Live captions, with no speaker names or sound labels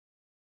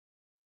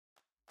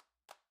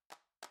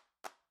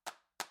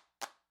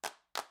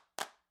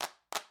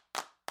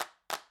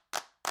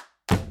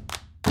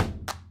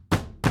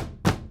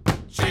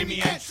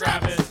Jamie and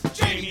Travis,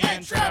 Jamie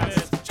and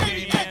Travis,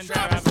 Jamie and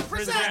Travis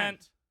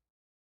present.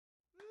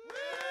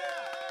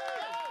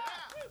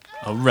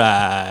 All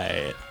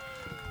right.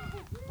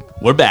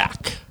 We're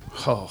back.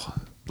 Oh,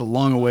 the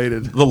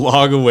long-awaited. The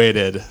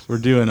long-awaited. We're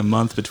doing a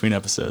month between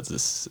episodes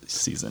this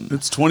season.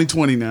 It's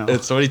 2020 now.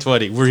 It's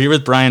 2020. We're here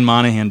with Brian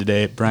Monahan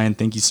today. Brian,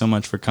 thank you so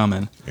much for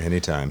coming.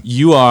 Anytime.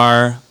 You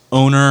are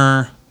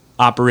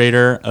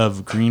owner-operator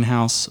of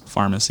Greenhouse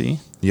Pharmacy.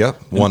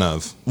 Yep, one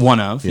of.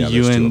 Yeah,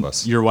 you there's and two of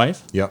us. your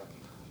wife, Yep,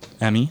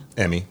 Emmy.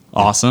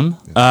 Awesome.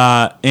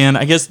 And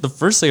I guess the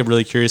first thing I'm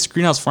really curious,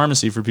 Greenhouse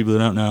Pharmacy, for people who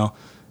don't know,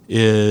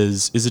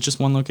 is it just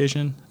one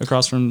location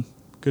across from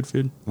Good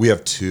Food? We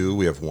have two.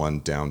 We have one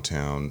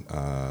downtown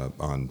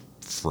on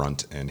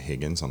Front and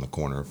Higgins, on the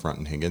corner of Front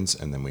and Higgins,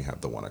 and then we have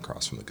the one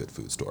across from the Good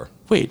Food store.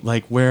 Wait,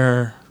 like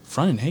where?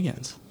 Front and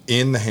Higgins?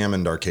 In the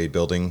Hammond Arcade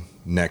building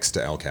next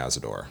to El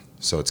Cazador.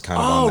 So it's kind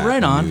of on that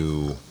right on.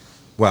 new,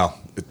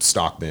 it's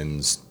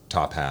Stockman's,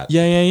 Top Hat.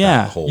 Yeah.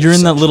 that whole You're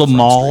in that section little of Front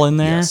mall Street. in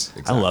there. Yes,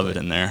 exactly. I love it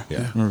in there.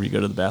 Yeah. Whenever you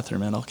go to the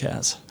bathroom at El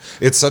Caz.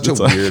 It's such a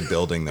weird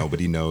building.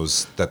 Nobody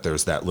knows that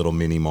there's that little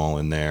mini mall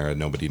in there, and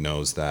nobody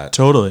knows that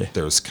Totally.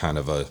 there's kind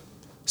of a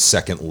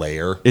second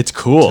layer. It's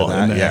cool. To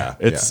that. In there. Yeah,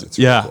 It's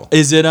really cool.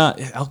 Is it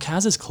El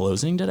Caz is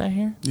closing, did I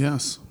hear?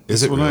 Yes.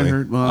 Is That's it what I really?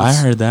 heard. Well, I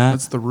heard that.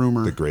 That's the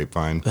rumor. The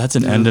grapevine. That's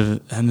an end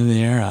of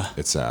the era.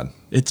 It's sad.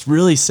 It's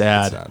really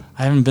sad. It's sad.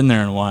 I haven't been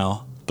there in a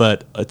while,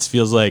 but it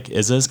feels like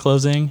Izza's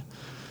closing.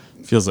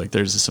 It feels like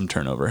there's some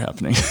turnover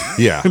happening.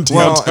 Yeah.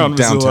 Downtown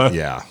Missoula.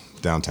 Yeah.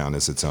 Downtown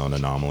is its own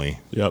anomaly.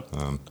 Yep.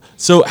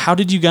 So how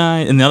did you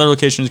guys, and the other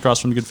location is across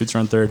from the Good Food Store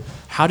on 3rd,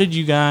 how did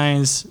you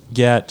guys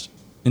get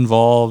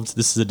involved?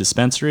 This is a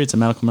dispensary. It's a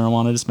medical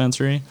marijuana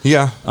dispensary.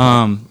 Yeah.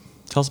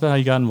 Tell us about how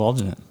you got involved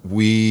in it.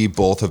 We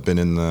both have been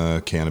in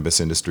the cannabis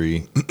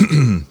industry.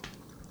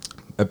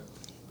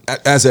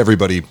 As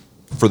everybody,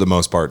 for the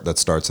most part, that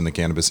starts in the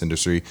cannabis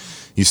industry,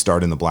 you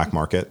start in the black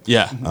market.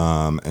 Yeah.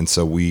 And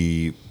so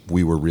we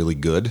were really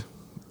good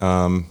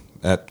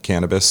at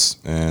cannabis,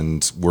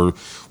 and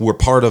we're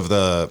part of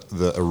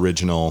the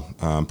original,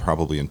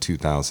 probably in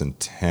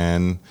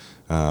 2010,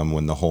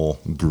 when the whole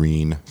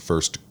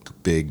first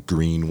big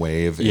green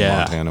wave in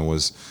Montana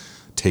was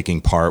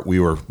taking part. We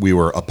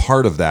were a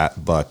part of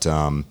that, but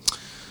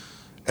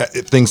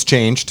things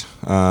changed.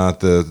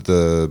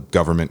 The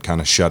government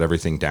kind of shut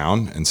everything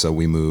down, and so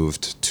we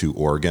moved to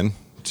Oregon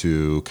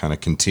to kind of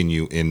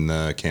continue in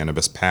the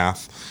cannabis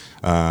path,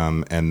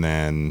 and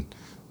then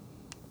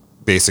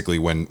basically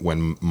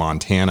when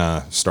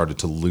Montana started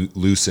to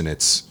loosen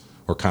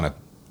or kind of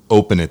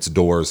open its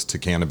doors to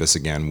cannabis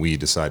again, we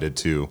decided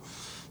to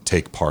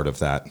take part of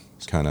that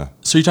kind of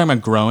So you're talking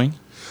about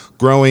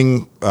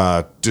growing,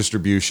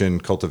 distribution,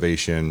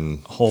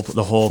 cultivation,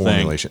 the whole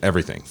formulation,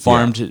 everything.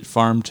 farm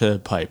to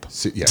pipe.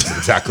 Yes,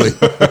 exactly.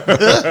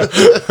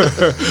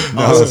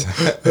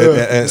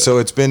 So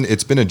it's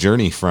been a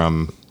journey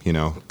from,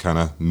 kind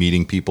of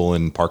meeting people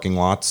in parking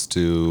lots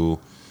to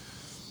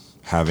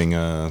having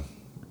a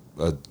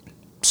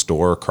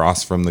store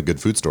across from the Good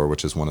Food store,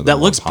 which is one of the That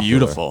more looks popular.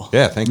 beautiful.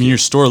 Yeah, thank you. Your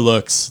store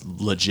looks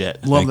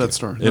legit. Love Thank that you.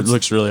 store. It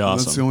looks really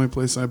awesome. That's the only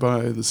place I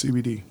buy the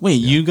CBD. Wait,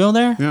 you go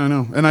there? Yeah, I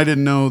know. And I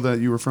didn't know that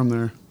you were from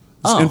there.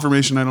 It's Oh.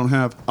 information I don't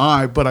have.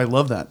 But I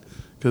love that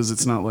because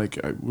it's not like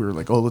we were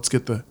like, oh, let's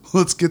get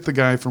the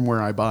guy from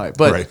where I buy.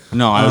 But Right.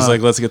 No, I was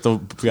like, let's get the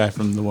guy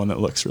from the one that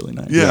looks really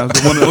nice. yeah,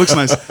 the one that looks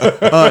nice,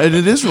 and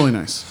it is really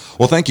nice.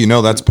 Well, thank you.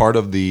 No, that's part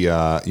of the,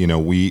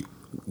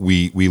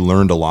 we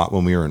learned a lot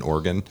when we were in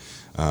Oregon.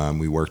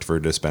 We worked for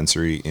a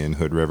dispensary in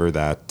Hood River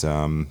that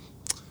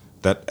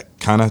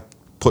kind of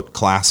put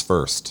class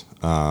first.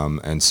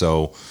 And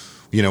so,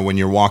 when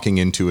you're walking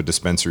into a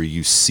dispensary,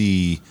 you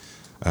see,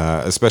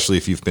 especially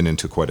if you've been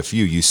into quite a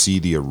few, you see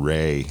the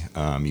array,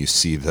 you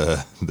see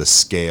the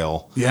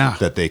scale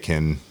that they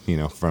can,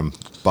 from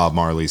Bob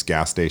Marley's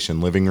gas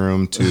station living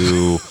room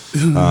to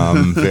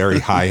very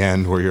high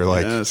end where you're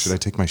like, Yes. should I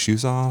take my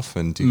shoes off?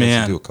 And do you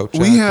Man. guys do a coat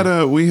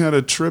check? We had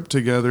a trip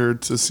together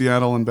to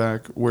Seattle and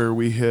back where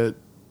we hit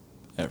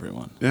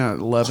Everyone.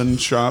 11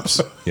 shops.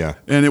 Yeah.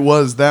 And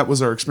that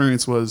was our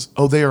experience was,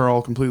 they are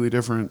all completely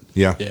different.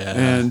 Yeah.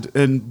 Yeah.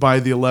 And by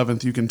the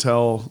 11th, you can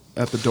tell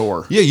at the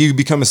door. Yeah, you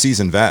become a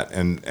seasoned vet,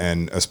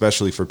 and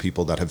especially for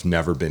people that have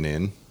never been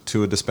in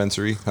to a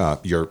dispensary,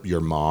 your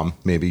mom,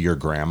 maybe your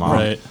grandma.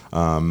 Right.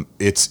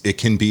 It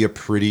can be a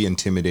pretty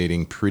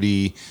intimidating,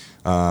 pretty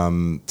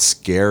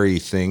scary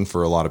thing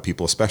for a lot of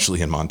people,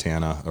 especially in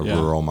Montana,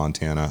 rural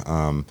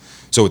Montana.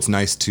 So it's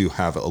nice to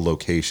have a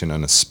location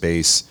and a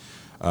space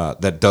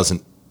that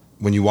doesn't,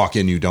 when you walk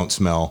in, you don't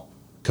smell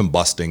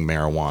combusting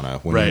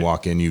marijuana. When you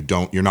walk in,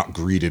 you're not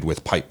greeted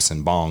with pipes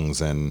and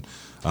bongs, and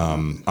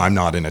I'm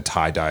not in a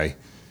tie-dye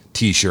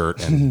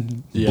T-shirt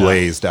and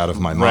blazed out of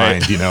my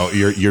mind.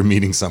 You're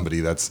meeting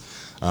somebody that's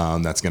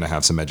going to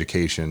have some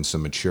education,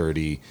 some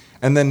maturity,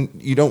 and then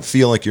you don't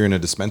feel like you're in a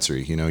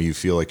dispensary. You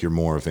feel like you're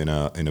more of in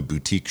a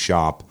boutique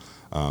shop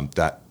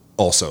that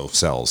also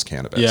sells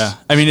cannabis. Yeah.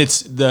 I mean,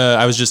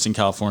 I was just in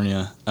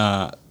California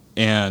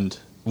and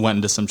went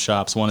into some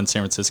shops, one in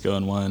San Francisco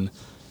and one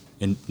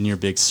near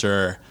Big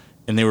Sur,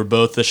 and they were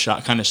both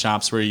the kind of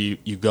shops where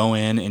you go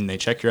in and they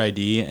check your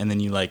ID and then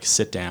you like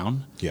sit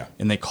down. Yeah.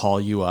 And they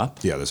call you up.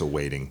 Yeah, there's a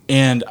waiting.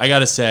 And I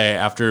gotta say,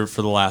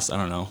 for the last, I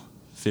don't know,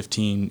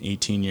 15,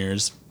 18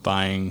 years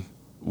buying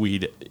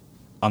weed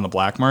on the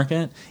black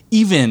market,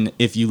 even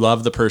if you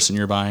love the person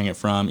you're buying it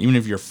from, even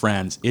if you're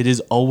friends, it is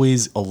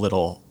always a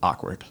little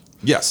awkward.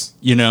 Yes.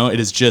 You know,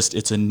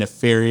 it's a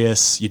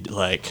nefarious,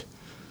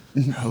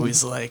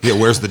 always like, Yeah,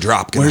 where's the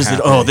drop gonna where's the,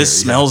 happen oh, this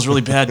here? smells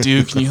really bad,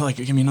 dude. Can you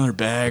give me another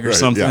bag or Right,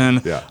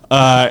 something? yeah.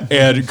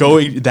 And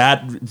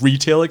that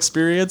retail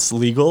experience,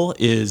 legal,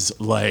 is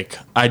like,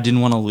 I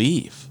didn't want to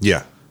leave.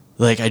 Yeah.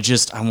 Like, do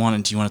you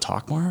want to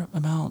talk more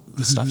about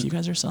the stuff you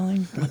guys are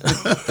selling?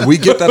 We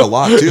get that a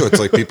lot too. It's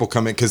like people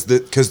come in because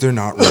they're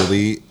not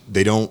really,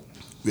 they don't,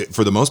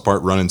 for the most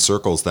part, run in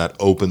circles that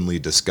openly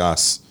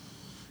discuss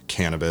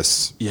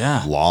cannabis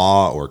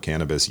law or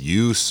cannabis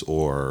use,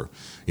 or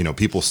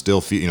people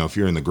still feel, if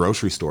you're in the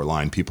grocery store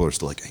line, people are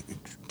still like, hey,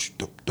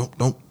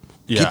 don't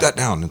keep that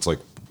down. And it's like,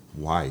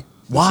 why?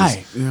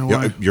 Why?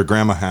 Why? Your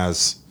grandma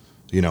has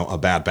a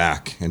bad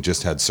back and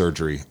just had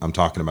surgery. I'm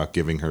talking about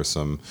giving her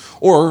some,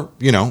 or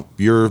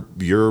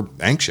you're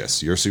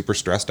anxious, you're super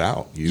stressed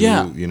out.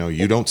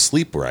 You don't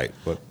sleep right.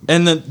 But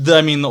and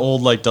the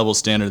old like double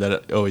standard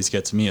that always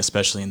gets me,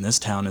 especially in this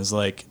town, is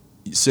like,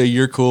 so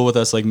you're cool with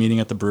us like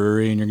meeting at the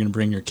brewery and you're gonna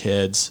bring your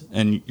kids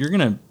and you're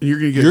gonna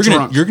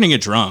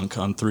get drunk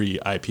on 3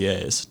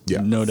 IPAs.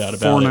 Yeah. No doubt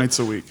about it. 4 nights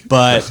a week.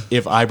 But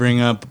if I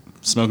bring up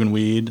smoking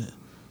weed,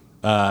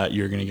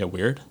 you're gonna get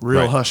weird.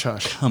 Real Right. hush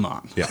hush. Come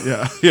on.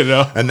 yeah.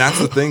 Yeah. And that's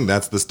the thing.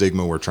 That's the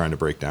stigma we're trying to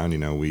break down.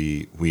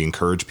 We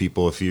encourage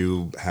people, if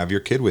you have your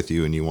kid with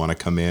you and you want to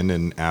come in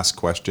and ask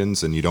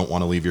questions and you don't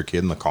want to leave your kid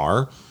in the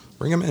car,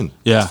 bring them in.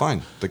 Yeah. It's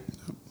fine.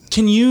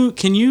 Can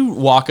you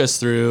walk us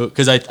through,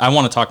 because I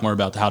want to talk more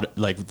about how to,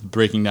 like,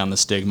 breaking down the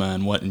stigma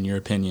and what in your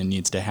opinion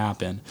needs to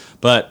happen.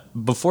 But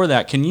before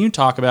that, can you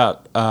talk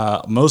about,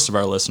 most of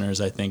our listeners,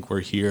 I think,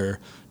 were here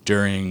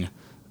during,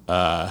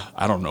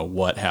 I don't know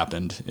what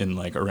happened in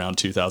like around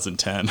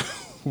 2010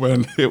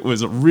 when it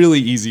was really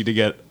easy to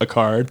get a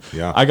card.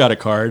 Yeah. I got a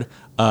card.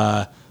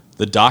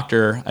 The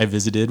doctor I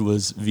visited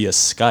was via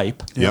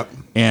Skype. Yep.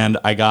 And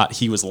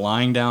he was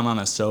lying down on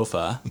a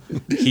sofa.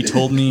 He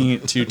told me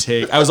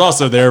to I was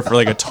also there for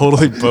like a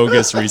totally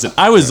bogus reason.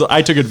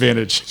 I took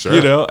advantage,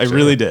 Sure, I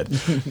really did.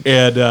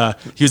 And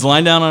he was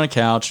lying down on a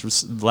couch,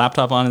 with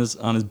laptop on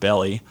his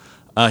belly.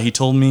 He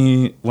told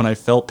me when I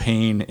felt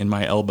pain in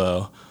my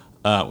elbow,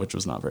 which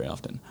was not very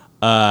often,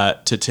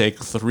 to take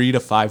 3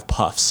 to 5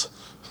 puffs.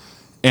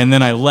 And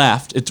then I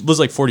left. It was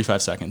like 45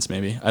 seconds,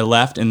 maybe. I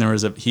left, and there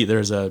was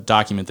a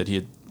document that he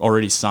had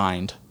already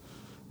signed,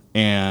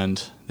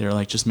 and they were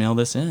like, "Just mail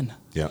this in."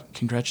 Yeah.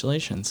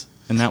 Congratulations,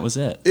 and that was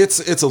it. It's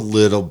a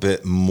little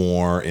bit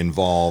more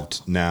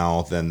involved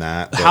now than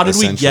that. but How did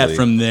we get essentially,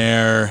 from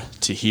there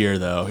to here,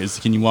 though?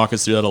 Can you walk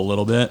us through that a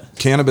little bit?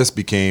 cannabis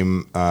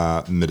became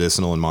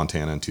medicinal in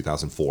Montana in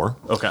 2004.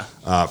 Okay.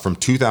 From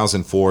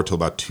 2004 till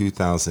about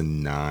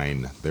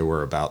 2009, there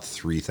were about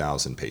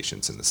 3,000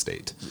 patients in the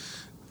state.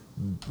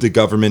 The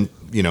government,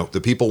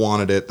 the people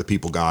wanted it, the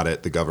people got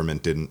it. The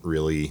government didn't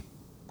really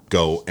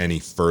go any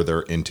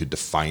further into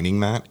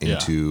defining that,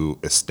 into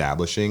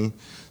establishing.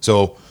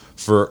 So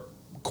for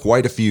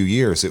quite a few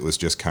years, it was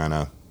just kind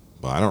of,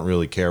 well, I don't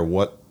really care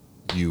what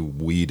you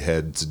weed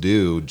heads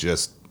do,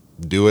 just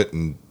do it.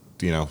 And,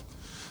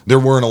 there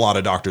weren't a lot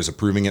of doctors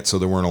approving it, so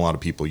there weren't a lot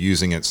of people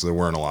using it, so there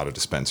weren't a lot of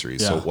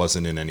dispensaries, so it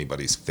wasn't in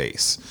anybody's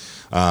face.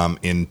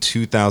 In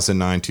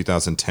 2009,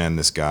 2010,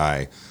 this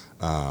guy,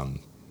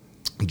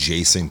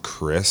 Jason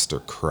Christ, I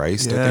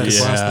think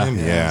his last name.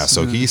 Yeah.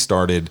 So he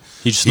started.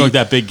 He just smoked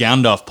that big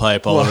Gandalf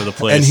pipe all over the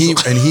place.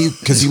 And he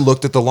because he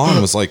looked at the law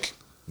and was like,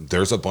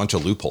 "There's a bunch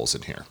of loopholes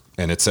in here,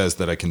 and it says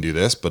that I can do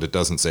this, but it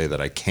doesn't say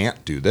that I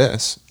can't do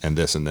this, and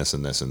this, and this,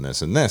 and this, and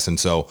this, and this." And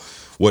so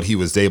what he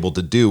was able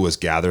to do was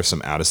gather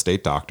some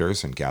out-of-state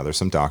doctors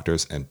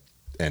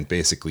and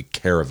basically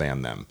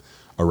caravan them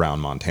around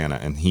Montana,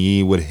 and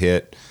he would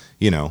hit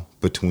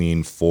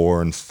between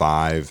 4 and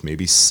 5,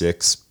 maybe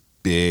 6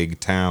 big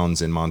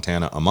towns in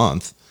Montana a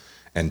month,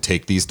 and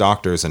take these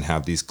doctors and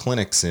have these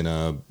clinics in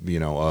a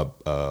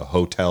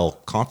hotel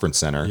conference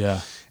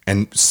center,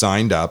 and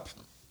signed up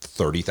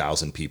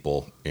 30,000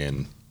 people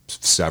in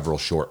several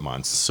short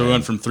months. So we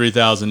went from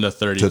 3,000 to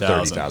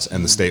 30,000.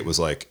 And the state was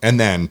like, and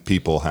then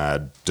people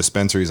had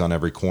dispensaries on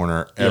every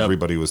corner. Yep.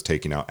 Everybody was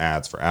taking out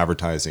ads for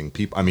advertising.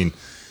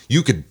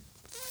 You could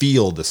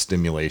feel the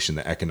stimulation,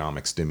 the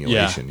economic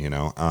stimulation,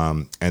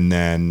 and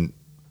then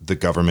the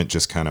government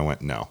just kind of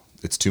went, no,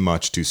 it's too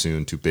much, too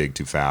soon, too big,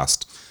 too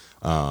fast.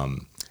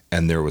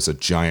 And there was a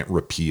giant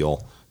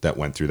repeal that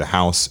went through the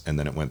House, and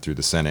then it went through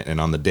the Senate.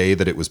 And on the day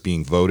that it was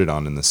being voted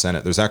on in the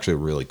Senate, there's actually a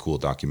really cool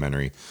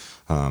documentary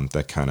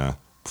that kind of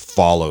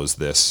follows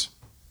this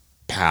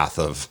path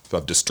of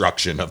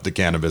destruction of the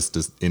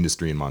cannabis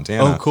industry in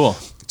Montana. Oh, cool.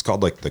 It's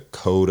called like the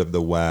Code of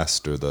the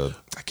West, or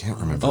I can't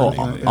remember the name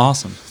of it.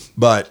 Awesome.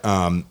 But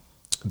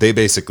they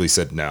basically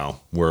said, no,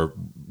 we're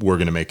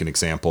going to make an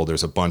example.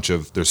 There's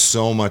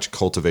so much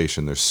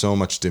cultivation. There's so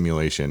much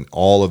stimulation.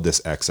 All of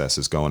this excess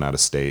is going out of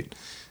state.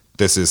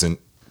 This isn't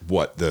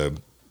what the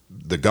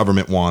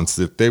government wants.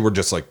 They were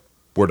just like,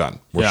 we're done.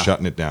 We're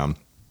shutting it down.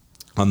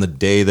 On the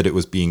day that it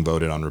was being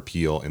voted on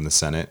repeal in the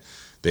Senate,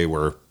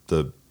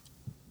 the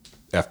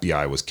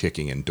FBI was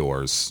kicking in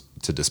doors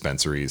to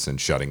dispensaries and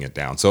shutting it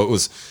down. So it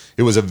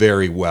was a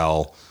very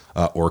well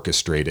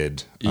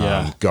orchestrated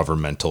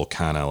governmental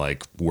kind of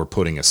like, we're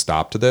putting a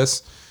stop to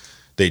this.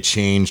 They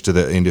changed to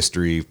the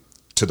industry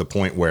to the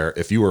point where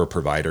if you were a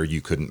provider,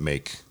 you couldn't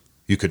make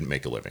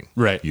a living.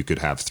 Right. You could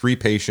have 3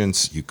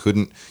 patients. You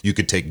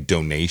could take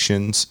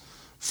donations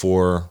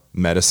for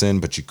medicine,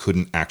 but you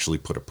couldn't actually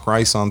put a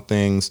price on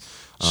things.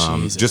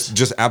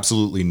 Just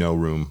absolutely no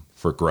room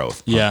for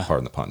growth.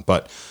 Pardon the pun.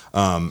 But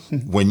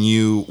when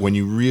you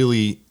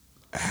really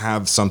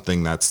have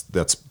something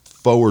that's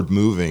forward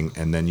moving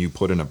and then you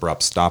put an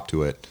abrupt stop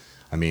to it,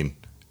 I mean,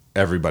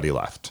 everybody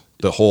left.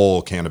 The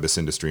whole cannabis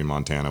industry in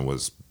Montana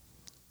was,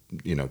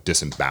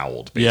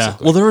 disemboweled, basically. Yeah.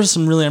 Well, there was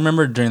I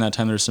remember during that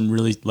time, there were some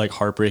really like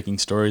heartbreaking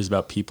stories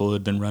about people who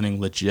had been running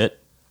legit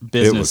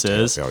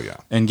businesses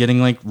and getting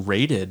like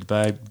raided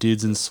by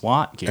dudes in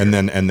SWAT gear. And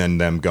then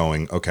them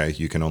going, okay,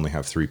 you can only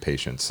have 3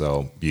 patients,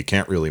 so you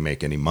can't really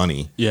make any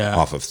money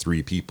off of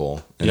 3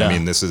 people. And I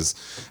mean, this is,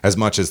 as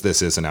much as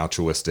this is an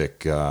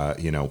altruistic,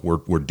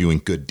 we're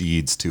doing good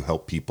deeds to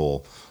help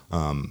people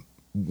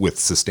with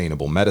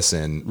sustainable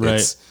medicine.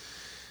 Right.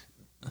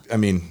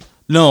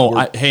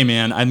 Hey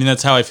man, I mean,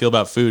 that's how I feel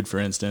about food, for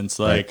instance.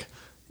 Like, right.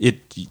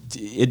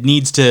 It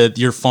needs to,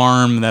 your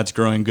farm that's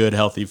growing good,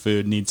 healthy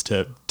food needs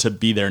to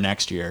be there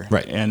next year.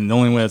 Right. And the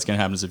only way that's going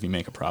to happen is if you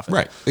make a profit.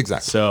 Right.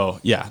 Exactly. So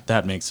yeah,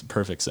 that makes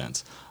perfect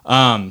sense.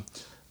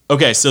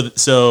 Okay.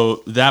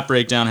 So that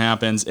breakdown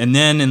happens. And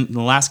then in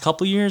the last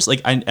couple of years,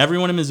 like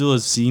everyone in Missoula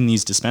has seen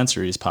these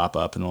dispensaries pop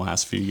up in the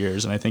last few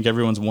years. And I think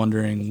everyone's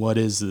wondering, what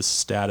is the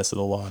status of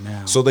the law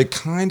now? So they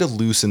kind of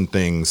loosened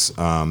things,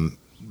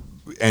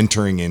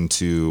 entering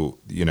into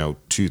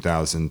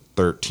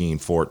 2013,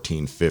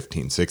 14,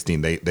 15,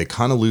 16, they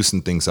kind of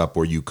loosened things up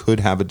where you could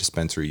have a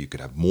dispensary, you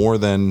could have more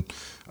than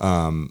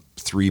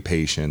 3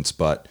 patients,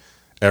 but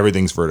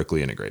everything's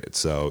vertically integrated.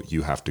 So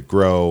you have to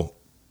grow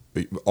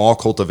all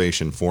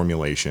cultivation,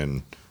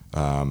 formulation,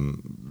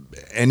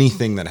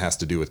 anything that has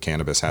to do with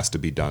cannabis has to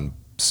be done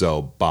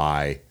so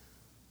by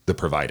the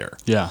provider.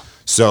 Yeah.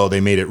 So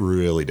they made it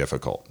really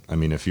difficult. I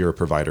mean, if you're a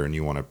provider and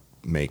you want to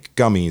make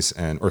gummies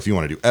or if you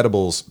want to do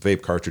edibles,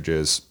 vape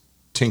cartridges,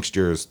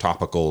 tinctures,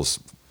 topicals,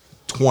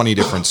 20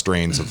 different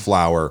strains of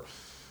flower,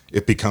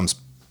 it becomes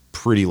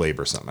pretty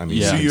laborsome. I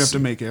mean, so you have to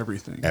make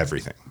everything.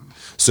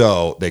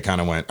 So they kind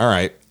of went, all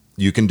right,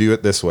 you can do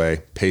it this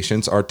way.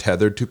 Patients are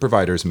tethered to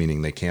providers,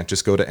 meaning they can't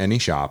just go to any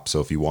shop. So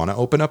if you want to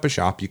open up a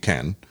shop, you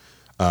can.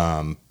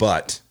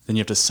 But then you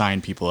have to sign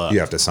people up. You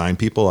have to sign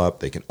people up.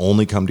 They can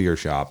only come to your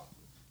shop.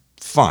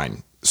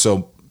 Fine.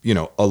 So,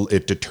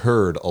 it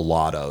deterred a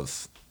lot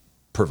of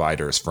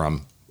providers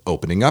from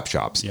opening up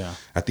shops. Yeah.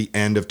 At the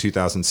end of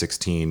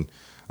 2016,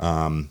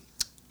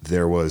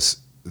 there was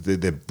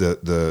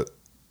the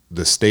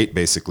state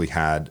basically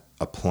had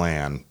a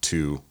plan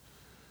to,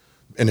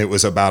 and it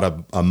was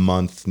about a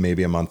month,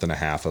 maybe a month and a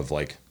half of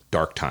like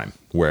dark time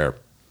where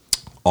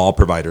all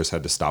providers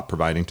had to stop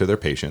providing to their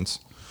patients.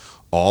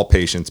 All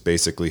patients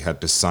basically had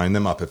to sign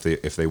them up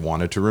if they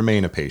wanted to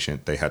remain a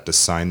patient. They had to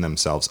sign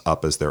themselves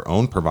up as their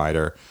own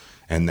provider,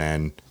 and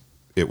then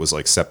it was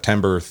like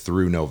September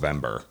through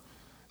November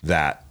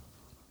that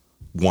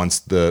once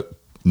the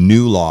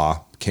new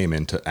law came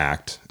into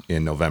act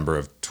in November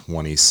of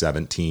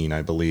 2017,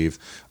 I believe,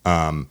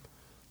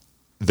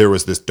 there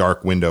was this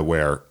dark window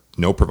where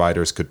no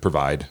providers could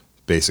provide.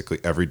 Basically,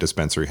 every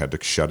dispensary had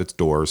to shut its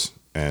doors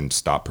and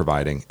stop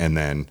providing. And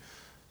then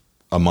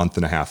a month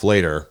and a half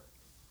later,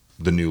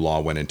 the new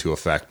law went into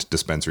effect.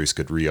 Dispensaries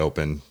could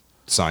reopen,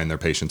 sign their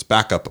patients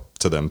back up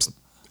to them,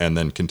 and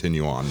then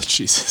continue on.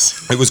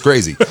 Jesus, it was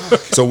crazy.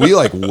 So we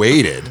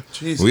waited.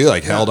 Jesus. We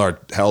held our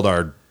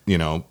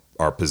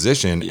our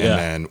position, and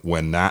then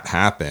when that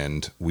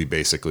happened, we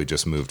basically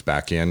just moved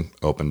back in,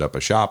 opened up a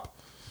shop.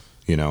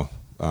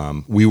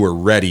 We were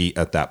ready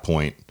at that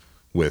point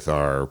with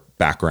our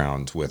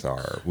background,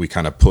 we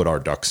kind of put our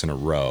ducks in a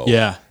row.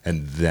 Yeah,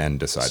 and then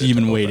decided. So you've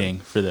been waiting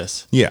for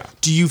this. Yeah.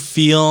 Do you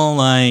feel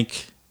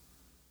like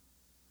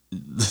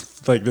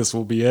this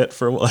will be it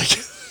for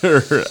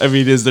Or, I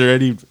mean, do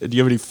you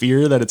have any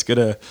fear that it's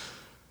gonna?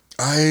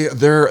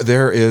 There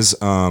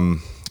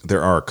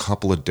are a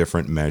couple of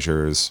different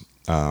measures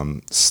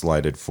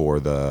slated for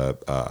the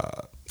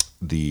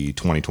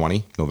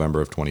 2020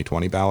 November of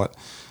 2020 ballot.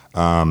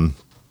 I'm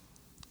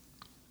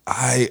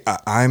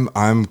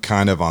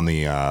kind of on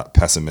the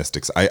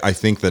pessimistic. I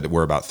think that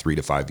we're about 3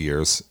 to 5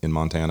 years in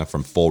Montana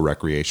from full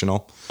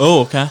recreational.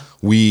 Oh, okay.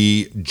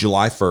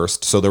 July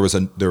 1st. So there was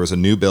a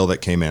new bill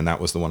that came in. That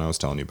was the one I was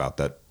telling you about.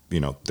 That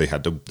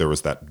there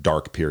was that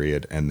dark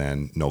period, and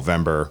then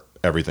November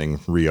everything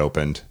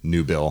reopened.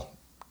 New bill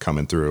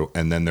coming through,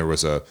 and then there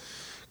was a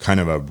kind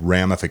of a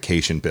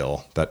ramification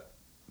bill that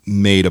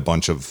made a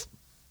bunch of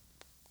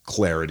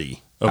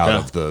clarity Okay.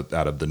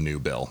 out of the new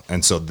bill.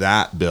 And so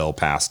that bill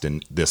passed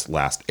in this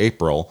last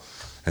April,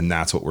 and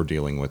that's what we're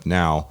dealing with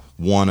now.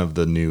 One of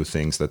the new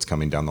things that's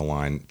coming down the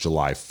line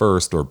July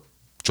 1st, or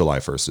July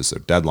 1st is their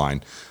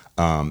deadline,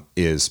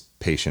 is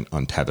patient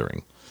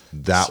untethering.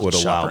 That would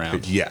Shop allow,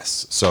 around.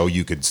 yes. So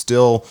you could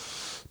still,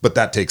 but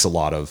that takes a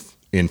lot of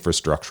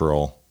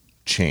infrastructural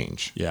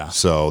change. Yeah.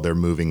 So they're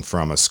moving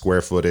from a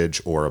square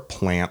footage or a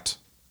plant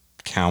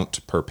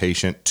count per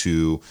patient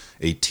to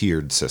a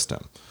tiered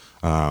system.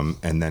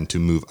 And then to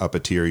move up a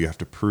tier, you have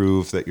to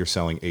prove that you're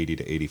selling 80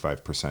 to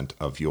 85%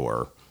 of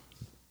your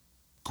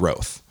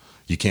growth.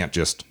 You can't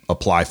just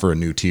apply for a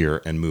new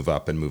tier and move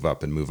up and move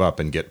up and move up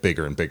and get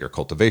bigger and bigger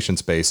cultivation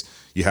space.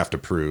 You have to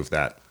prove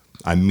that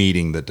I'm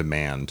meeting the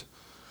demand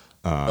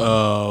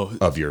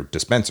of your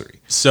dispensary.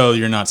 So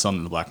you're not selling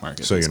in the black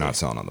market. So you're not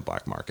selling on the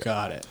black market.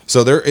 Got it.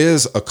 So there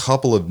is a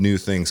couple of new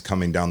things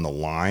coming down the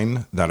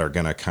line that are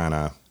going to kind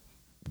of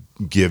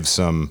give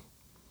some.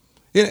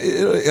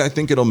 I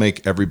think it'll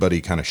make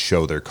everybody kind of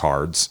show their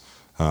cards.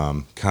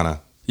 Kind of.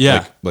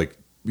 Yeah. Like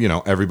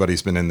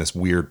everybody's been in this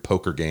weird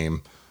poker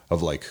game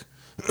of like,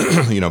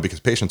 because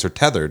patients are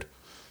tethered,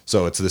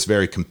 so it's this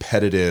very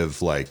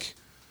competitive like.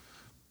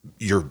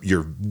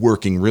 You're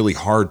working really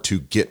hard to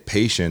get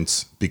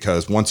patients,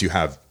 because once you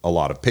have a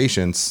lot of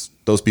patients,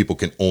 those people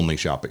can only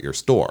shop at your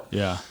store.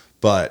 Yeah.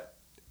 But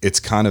it's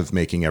kind of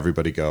making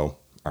everybody go,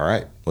 all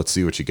right, let's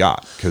see what you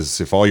got.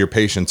 Because if all your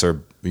patients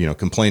are,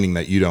 complaining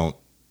that you don't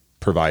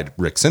provide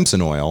Rick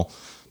Simpson oil,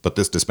 but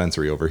this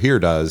dispensary over here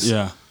does,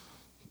 Yeah.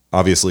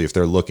 obviously if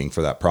they're looking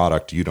for that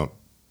product, you don't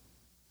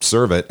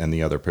serve it, and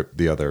the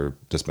other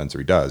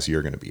dispensary does,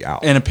 you're going to be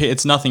out. And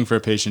it's nothing for a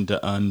patient to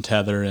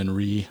untether and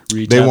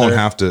re-tether. They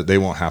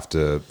won't have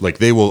to like,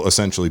 they will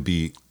essentially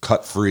be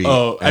cut free.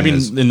 Oh, I And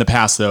mean, in the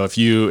past though,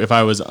 if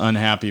I was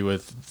unhappy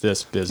with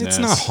this business,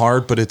 it's not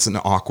hard, but it's an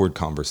awkward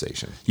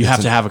conversation. You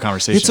have to have a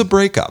conversation. It's a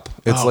breakup.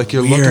 It's Oh, like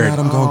you're weird. looking at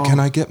them going, can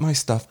I get my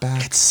stuff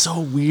back? It's so I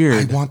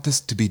weird. want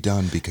this to be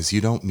done because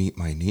you don't meet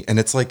my need. And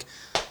it's like,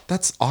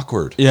 that's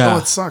awkward. Yeah. Oh,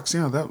 it sucks.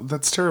 Yeah,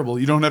 that's terrible.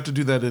 You don't have to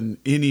do that in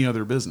any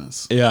other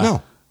business. Yeah.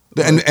 No.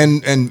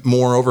 And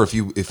moreover, if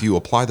you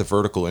apply the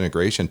vertical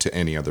integration to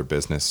any other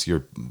business,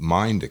 your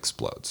mind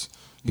explodes.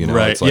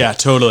 Right. It's like, Yeah,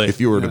 totally.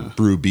 If you were to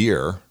brew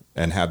beer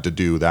and had to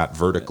do that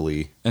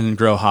vertically, And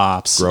grow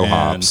hops.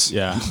 hops,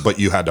 Yeah. but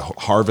you had to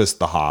harvest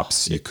the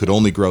hops. You could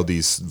only grow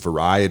these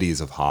varieties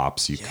of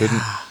hops. You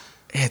couldn't.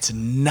 It's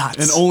nuts.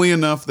 And only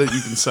enough that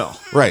you can sell.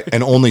 Right,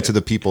 and only to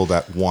the people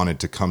that wanted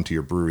to come to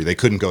your brewery. They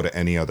couldn't go to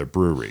any other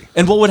brewery.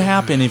 And what would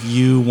happen if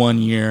you one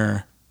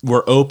year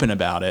were open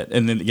about it?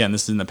 And then again,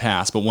 this is in the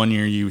past, but one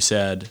year you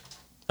said,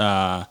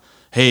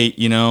 hey,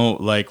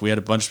 like we had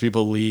a bunch of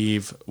people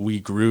leave. We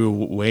grew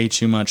way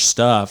too much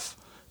stuff.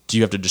 Do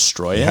you have to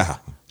destroy it? Yeah.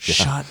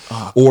 Shut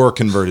up. Or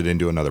convert it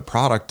into another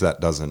product that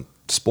doesn't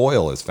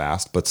spoil as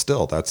fast, but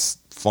still, that's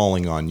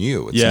falling on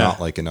you. It's Yeah. not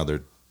like in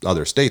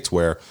other states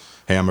where,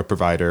 hey, I'm a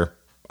provider.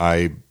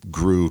 I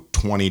grew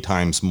 20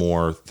 times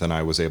more than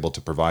I was able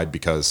to provide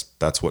because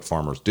that's what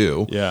farmers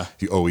do. Yeah.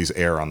 You always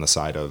err on the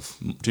side of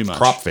Too much.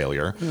 crop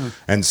failure.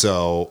 And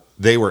so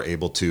they were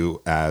able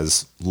to,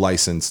 as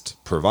licensed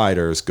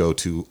providers, go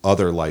to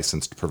other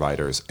licensed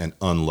providers and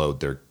unload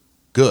their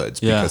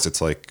goods, Yeah. because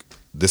it's like,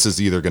 this is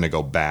either going to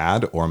go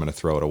bad or I'm going to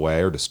throw it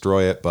away or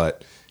destroy it.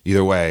 But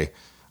either way,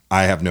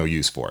 I have no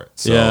use for it.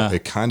 So Yeah.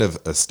 it kind of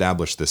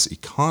established this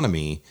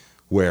economy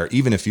where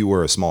even if you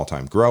were a small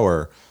time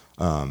grower,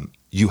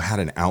 you had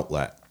an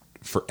outlet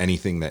for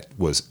anything that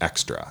was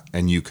extra,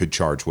 and you could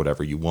charge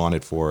whatever you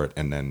wanted for it.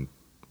 And then,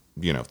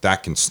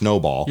 that can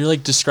snowball. You're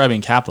like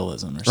describing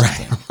capitalism or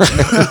something.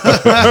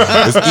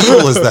 As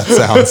evil as that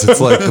sounds,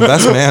 it's like the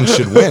best man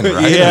should win,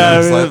 right? Yeah,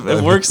 It's I mean, like-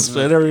 it works.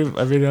 I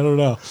don't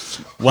know.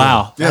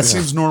 Wow. Yeah, it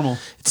seems normal.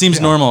 It seems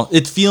normal.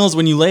 It feels,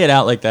 when you lay it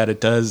out like that,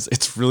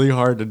 it's really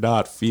hard to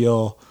not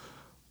feel,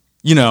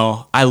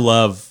 I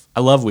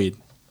love weed.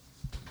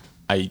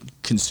 I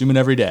consume it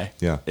every day.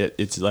 Yeah.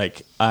 It's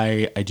like,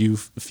 I do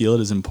feel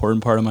it as an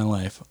important part of my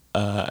life.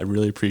 I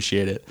really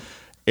appreciate it.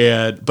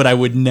 But I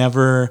would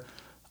never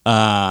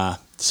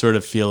sort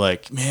of feel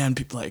like, man,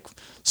 people like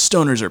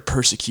stoners are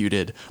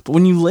persecuted. But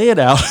when you lay it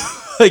out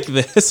like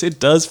this,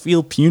 it does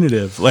feel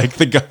punitive. Like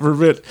the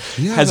government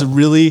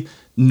really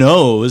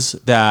knows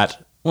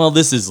that, well,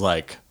 this is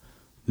like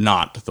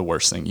not the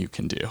worst thing you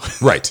can do.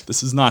 Right.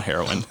 This is not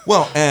heroin.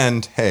 Well,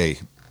 and hey,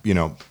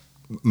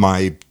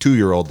 my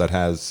 2-year-old that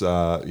has,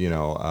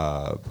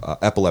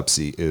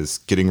 epilepsy is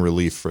getting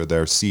relief for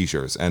their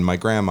seizures. And my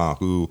grandma,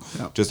 who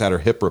just had her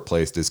hip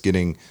replaced, is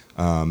getting,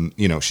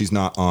 she's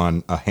not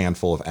on a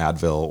handful of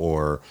Advil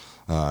or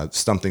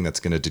something that's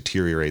going to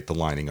deteriorate the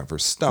lining of her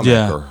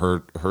stomach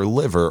or her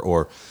liver.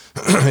 Or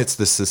it's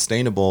the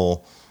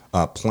sustainable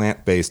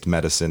plant-based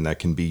medicine that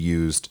can be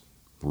used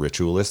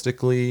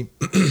ritualistically.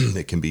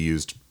 It can be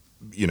used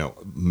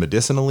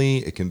medicinally,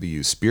 it can be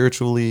used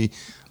spiritually.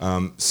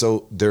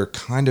 So there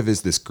kind of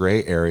is this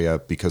gray area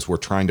because we're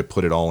trying to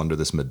put it all under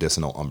this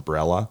medicinal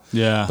umbrella.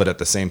 Yeah. But at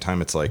the same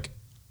time, it's like,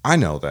 I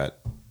know that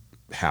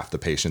half the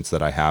patients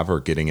that I have are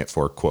getting it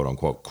for quote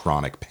unquote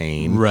chronic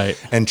pain.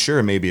 Right. And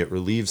sure, maybe it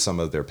relieves some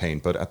of their pain,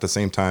 but at the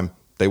same time,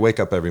 they wake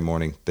up every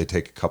morning, they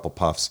take a couple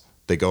puffs,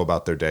 they go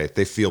about their day,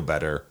 they feel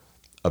better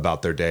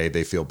about their day,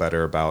 they feel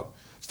better about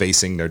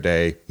facing their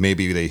day.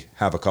 Maybe they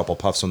have a couple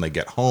puffs when they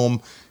get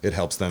home, it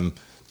helps them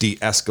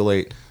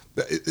de-escalate.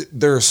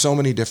 There are so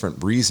many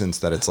different reasons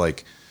that it's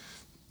like,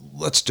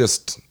 let's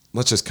just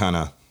kind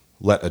of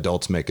let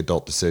adults make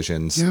adult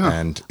decisions. Yeah.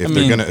 And if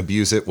they're going to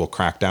abuse it, we'll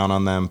crack down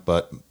on them.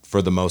 But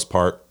for the most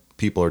part,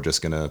 people are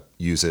just going to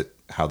use it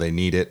how they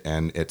need it,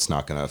 and it's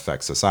not going to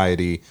affect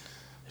society.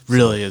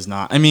 Really is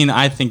not. I mean,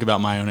 I think about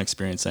my own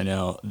experience. I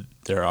know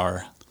there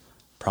are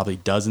probably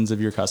dozens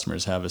of your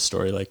customers have a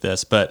story like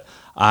this, but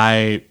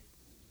I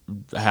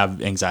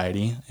have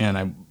anxiety, and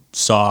I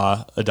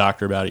saw a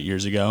doctor about it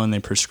years ago, and they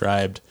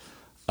prescribed,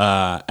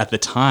 at the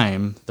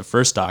time, the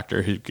first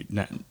doctor who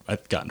I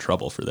got in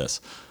trouble for this,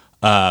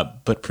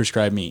 but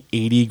prescribed me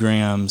 80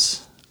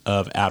 grams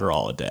of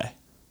Adderall a day.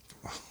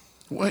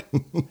 What?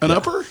 An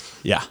upper?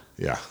 Yeah.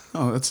 Yeah.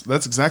 Oh,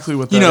 that's exactly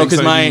what that Because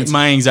anxiety means.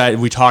 my anxiety,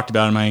 we talked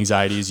about it, my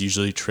anxiety is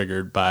usually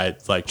triggered by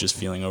like just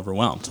feeling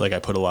overwhelmed. Like I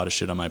put a lot of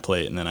shit on my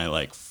plate and then I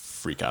like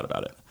freak out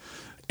about it.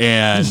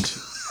 And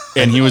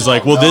he was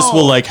like, well, this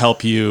will like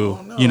help you,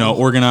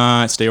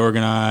 stay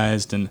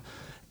organized. And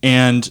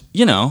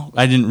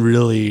I didn't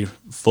really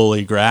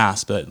fully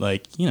grasp that,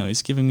 like,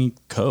 he's giving me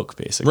Coke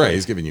basically. Right.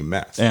 He's giving you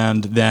meth.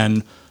 And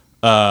then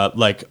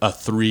like a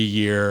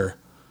 3-year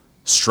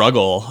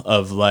struggle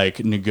of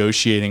like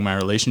negotiating my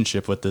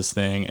relationship with this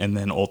thing, and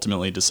then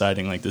ultimately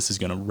deciding like this is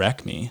going to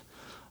wreck me.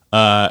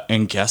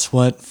 And guess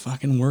what?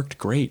 Fucking worked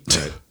great.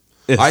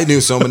 Right. I knew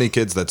so many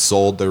kids that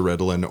sold their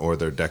Ritalin or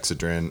their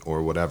Dexedrine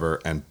or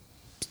whatever and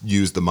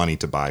used the money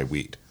to buy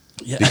weed.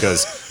 Yeah.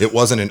 Because it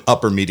wasn't an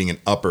upper meeting, an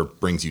upper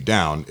brings you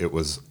down. It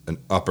was an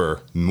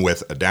upper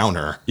with a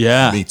downer.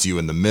 Yeah. Meets you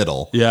in the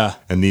middle. Yeah.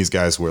 And these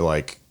guys were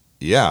like,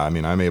 yeah, I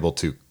mean, I'm able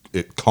to,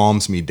 it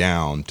calms me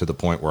down to the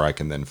point where I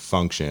can then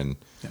function,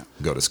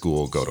 go to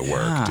school, go to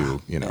work,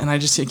 And I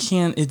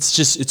can't,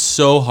 it's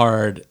so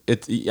hard. I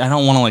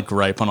don't want to like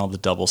gripe on all the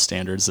double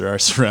standards there are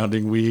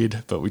surrounding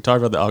weed, but we talked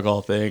about the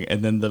alcohol thing,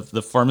 and then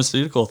the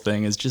pharmaceutical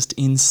thing is just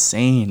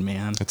insane,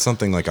 man. It's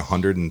something like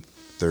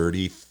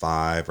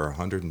 135 or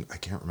 100, I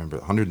can't remember,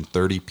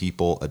 130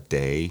 people a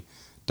day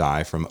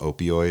die from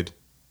opioid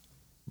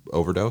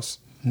overdose.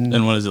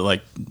 And what is it,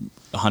 like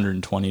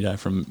 120 die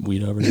from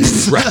weed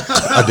overdose? Right.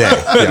 A day.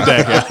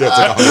 Yeah. It's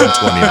like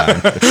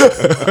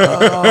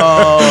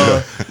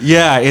 129.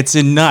 Yeah, it's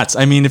nuts.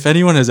 I mean, if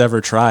anyone has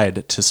ever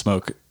tried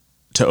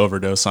to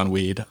overdose on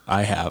weed,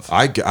 I have.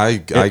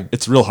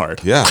 It's real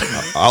hard. Yeah.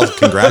 I'll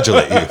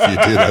congratulate you if you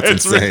do. That's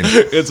insane.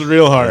 It's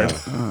real hard.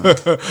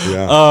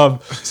 Yeah.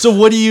 So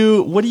what do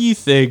you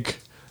think?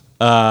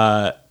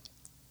 The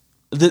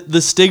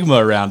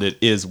stigma around it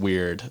is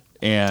weird,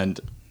 and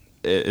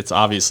it's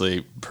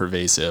obviously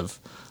pervasive.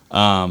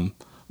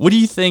 What do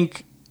you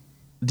think?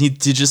 Did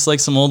just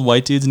like some old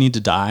white dudes need to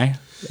die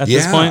at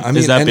this point? I mean,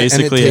 is that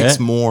basically it? Takes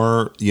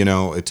more,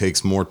 it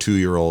takes more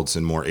 2-year-olds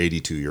and more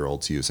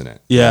 82-year-olds using it.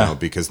 Yeah.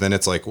 Because then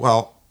it's like,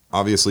 well,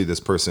 obviously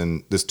this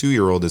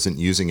 2-year-old isn't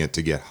using it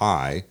to get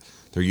high.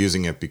 They're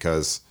using it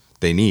because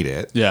they need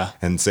it. Yeah.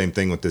 And same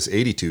thing with this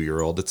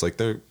 82-year-old. It's like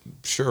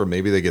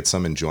maybe they get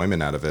some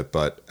enjoyment out of it,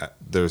 but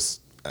there's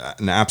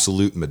an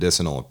absolute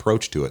medicinal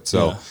approach to it.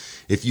 So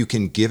if you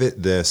can give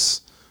it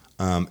this,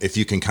 if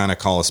you can kind of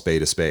call a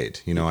spade,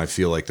 I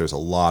feel like there's a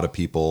lot of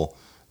people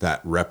that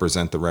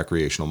represent the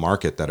recreational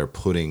market that are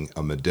putting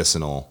a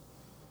medicinal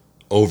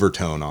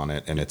overtone on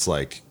it. And it's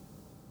like,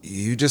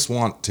 you just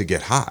want to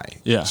get high.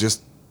 Yeah.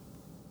 Just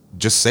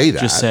say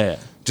that. Just say it.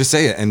 Just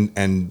say it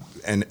and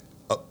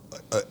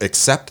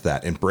accept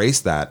that,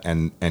 embrace that,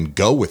 and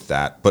go with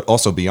that, but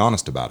also be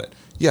honest about it.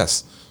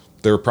 Yes,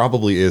 there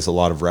probably is a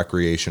lot of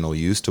recreational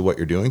use to what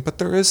you're doing, but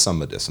there is some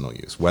medicinal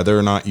use. Whether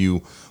or not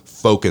you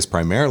focus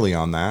primarily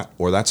on that,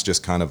 or that's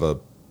just kind of a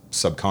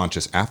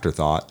subconscious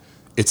afterthought,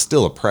 it's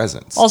still a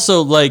presence.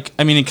 Also, like,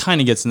 I mean, it kind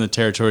of gets in the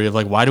territory of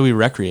like, why do we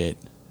recreate?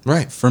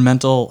 Right. For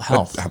mental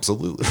health.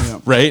 Absolutely.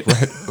 Right?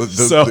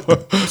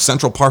 The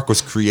Central Park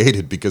was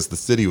created because the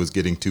city was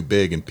getting too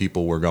big and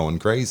people were going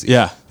crazy.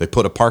 Yeah. They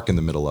put a park in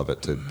the middle of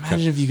it.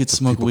 Imagine if you could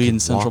smoke weed in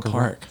Central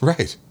Park.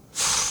 Right.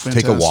 Fantastic.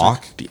 Take a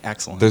walk. Be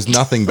excellent. There's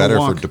nothing better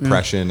for walk,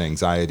 depression,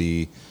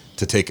 anxiety,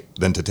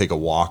 than to take a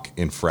walk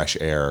in fresh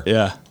air.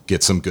 Yeah.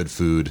 Get some good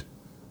food.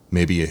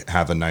 Maybe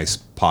have a nice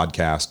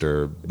podcast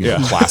or Yeah.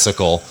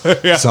 classical,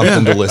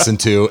 something to listen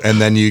to,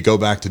 and then you go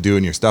back to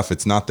doing your stuff.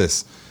 It's not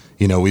this,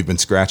 we've been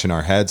scratching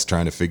our heads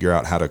trying to figure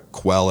out how to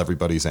quell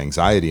everybody's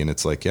anxiety, and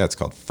it's like, it's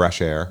called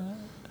fresh air.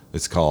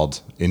 It's called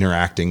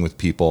interacting with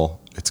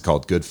people. It's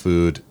called good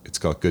food. It's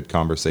called good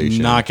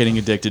conversation. Not getting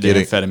addicted to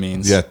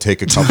amphetamines. Yeah,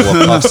 take a couple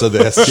of puffs of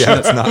this. Yeah,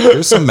 it's not.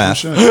 There's some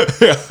meth.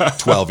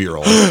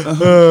 12-year-old.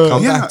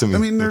 Come back to me. I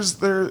mean,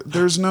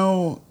 there's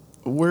no.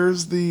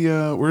 Where's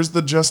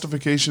the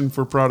justification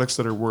for products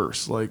that are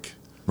worse? Like,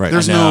 Right.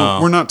 there's I know.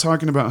 no. We're not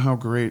talking about how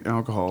great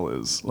alcohol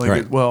is. Like,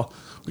 Right.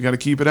 we got to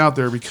keep it out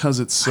there because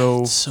it's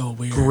so so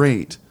weird.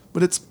 great.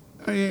 But it's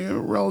a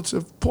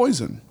relative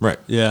poison. Right.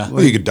 Yeah.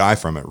 Well, you could die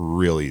from it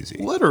real easy.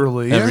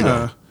 Literally, Every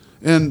yeah.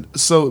 And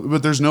so,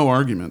 but there's no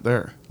argument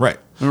there. Right.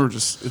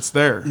 It's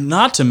there.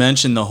 Not to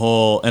mention the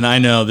whole, and I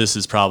know this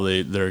is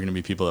probably, there are going to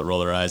be people that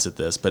roll their eyes at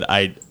this, but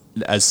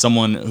as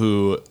someone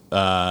who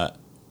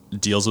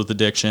deals with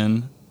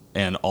addiction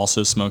and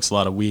also smokes a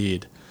lot of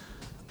weed,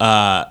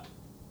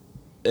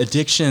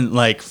 addiction,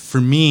 like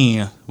for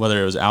me,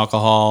 whether it was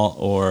alcohol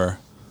or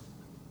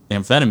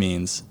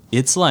amphetamines,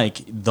 it's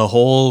like the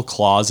whole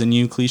claws in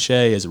you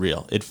cliche is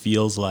real. It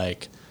feels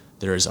like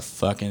there is a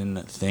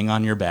fucking thing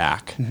on your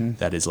back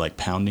that is like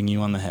pounding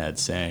you on the head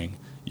saying,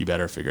 you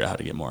better figure out how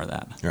to get more of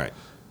that.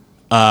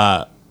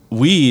 Right.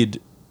 Weed,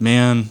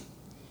 man,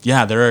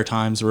 yeah, there are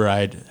times where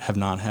I have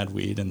not had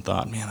weed and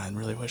thought, man, I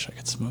really wish I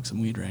could smoke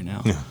some weed right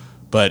now. Yeah.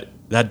 But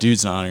that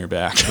dude's not on your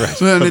back.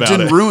 Right. And it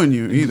didn't ruin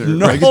you either.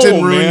 No, like, it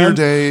didn't ruin man. your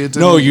day.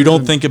 No, you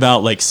don't think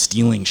about like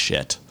stealing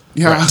shit.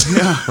 Yeah,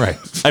 yeah. Right.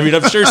 I mean,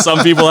 I'm sure some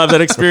people have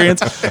that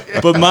experience,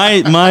 but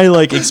my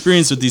like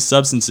experience with these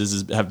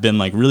substances have been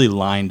like really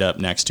lined up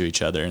next to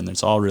each other, and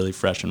it's all really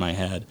fresh in my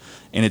head.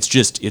 And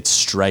it's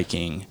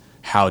striking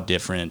how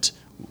different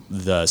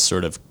the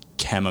sort of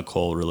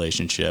chemical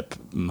relationship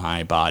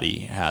my body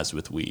has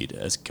with weed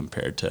as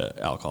compared to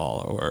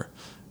alcohol or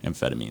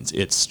amphetamines.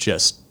 It's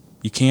just,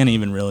 you can't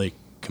even really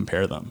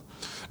compare them.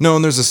 No,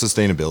 and there's a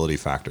sustainability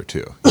factor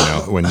too. You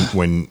know,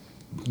 when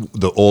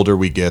the older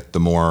we get, the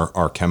more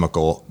our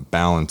chemical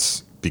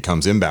balance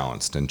becomes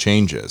imbalanced and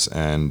changes.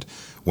 And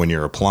when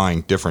you're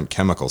applying different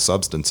chemical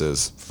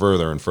substances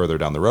further and further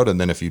down the road,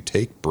 and then if you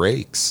take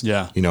breaks,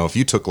 you know, if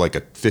you took like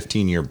a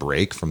 15-year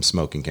break from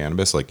smoking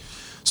cannabis, like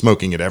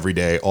smoking it every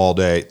day, all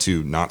day,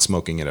 to not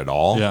smoking it at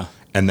all,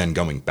 and then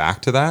going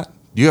back to that,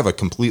 you have a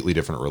completely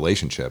different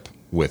relationship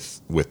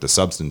with the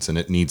substance, and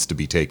it needs to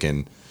be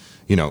taken.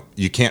 You know,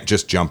 you can't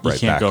just jump right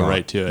back on. You can't go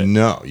right to it.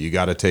 No, you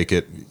got to take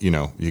it, you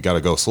know, you got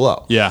to go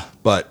slow. Yeah.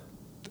 But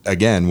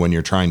again, when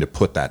you're trying to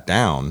put that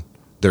down,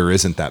 there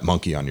isn't that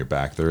monkey on your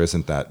back. There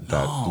isn't that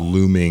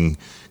looming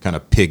kind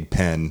of pig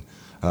pen,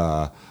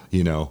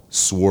 you know,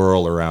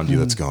 swirl around you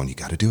that's going, you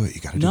got to do it. You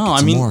got to do it. No,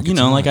 I mean, you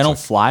know, like I don't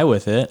fly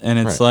with it, and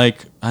it's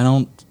like I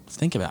don't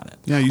think about it.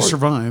 Yeah, you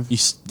survive.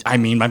 I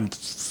mean, I'm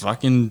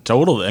fucking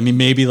total. I mean,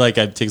 maybe like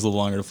it takes a little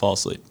longer to fall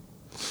asleep.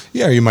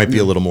 Yeah, you might be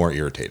a little more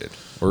irritated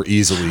or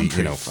easily,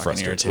 you know,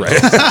 frustrated. Right?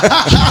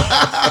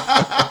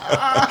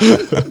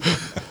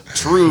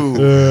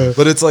 True.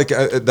 But it's like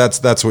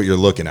that's what you're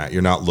looking at.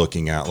 You're not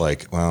looking at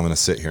like, well, I'm going to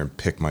sit here and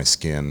pick my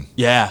skin.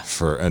 Yeah.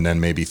 And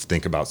then maybe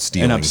think about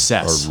stealing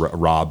or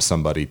rob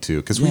somebody too,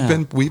 because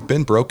we've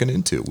been broken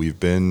into. We've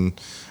been,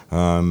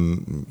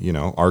 you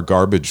know, our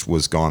garbage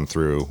was gone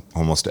through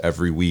almost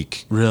every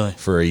week. Really?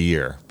 For a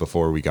year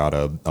before we got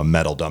a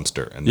metal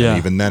dumpster, and then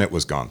even then it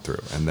was gone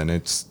through, and then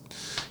it's,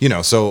 you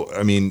know, so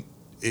I mean,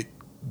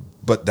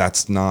 but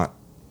that's not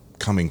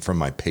coming from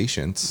my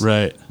patients.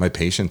 Right. My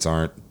patients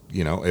aren't,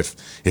 you know,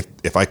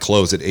 if I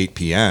close at 8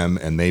 p.m.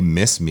 and they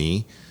miss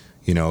me,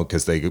 you know,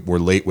 because they were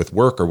late with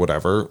work or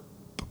whatever,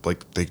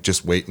 like they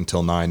just wait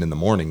until 9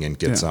 a.m. and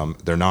get some.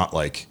 They're not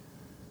like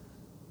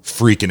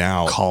freaking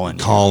out,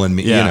 calling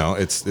me. You know,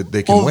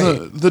 they can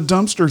wait. The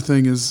dumpster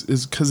thing is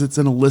because it's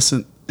an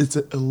illicit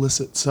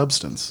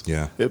substance.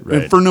 Yeah,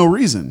 for no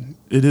reason.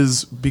 It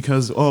is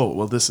because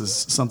this is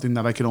something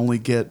that I can only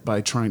get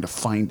by trying to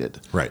find it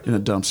in a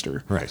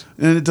dumpster. Right,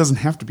 and it doesn't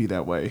have to be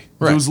that way.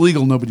 If it was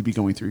legal, nobody'd be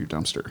going through your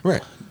dumpster.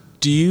 Right.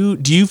 Do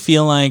you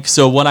feel like,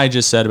 so what I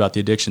just said about the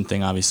addiction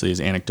thing obviously is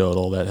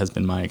anecdotal. That has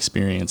been my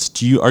experience.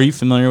 Are you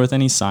familiar with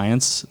any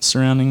science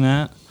surrounding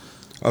that?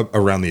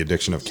 Around the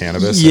addiction of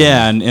cannabis?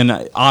 Yeah,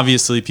 and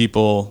obviously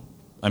people,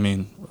 I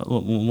mean,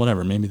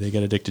 whatever, maybe they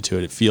get addicted to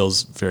it. It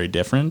feels very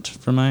different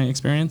from my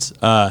experience.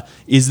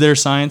 Is there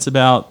science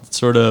about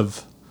sort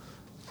of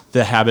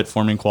the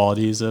habit-forming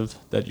qualities of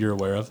that you're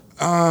aware of?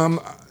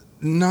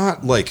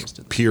 Not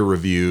like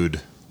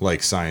peer-reviewed,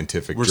 like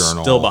scientific journal.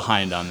 We're still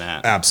behind on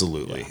that.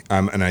 Absolutely.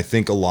 Yeah. And I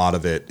think a lot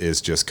of it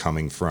is just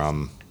coming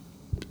from,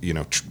 you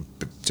know,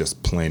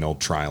 just plain old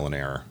trial and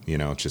error. You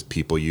know, just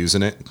people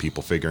using it,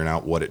 people figuring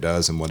out what it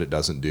does and what it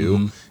doesn't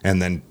do,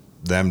 and then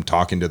them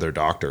talking to their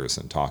doctors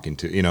and talking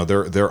to, you know,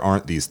 there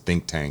aren't these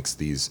think tanks,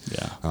 these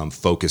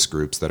focus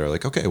groups that are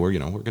like, okay, we're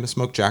going to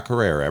smoke Jack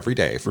Herrera every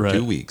day for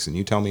 2 weeks, and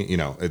you tell me, you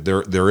know,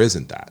 there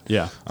isn't that.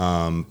 Yeah.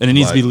 And it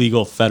needs to be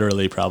legal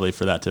federally probably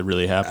for that to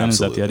really happen.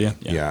 Absolutely. Is that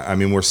the idea? Yeah. I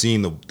mean, we're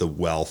seeing the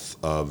wealth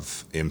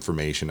of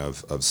information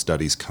of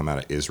studies come out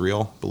of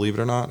Israel, believe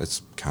it or not.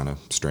 It's kind of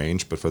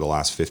strange, but for the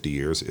last 50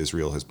 years,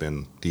 Israel has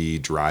been the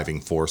driving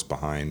force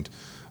behind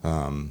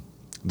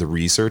the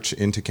research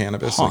into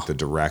cannabis, like the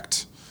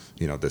direct,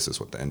 you know, this is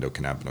what the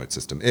endocannabinoid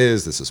system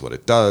is. This is what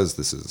it does.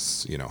 This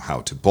is, you know,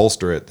 how to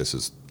bolster it. This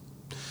is,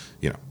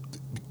 you know,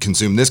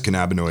 consume this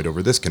cannabinoid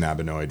over this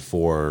cannabinoid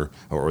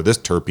or this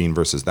terpene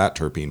versus that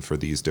terpene for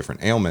these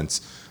different ailments.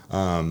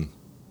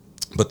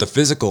 But the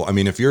physical, I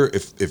mean, if you have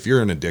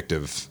an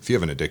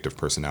addictive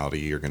personality,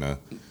 you're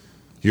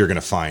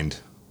gonna find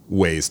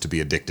ways to be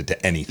addicted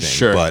to anything.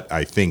 Sure. But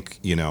I think,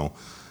 you know,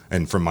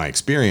 and from my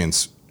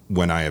experience,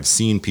 when I have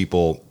seen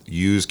people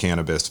use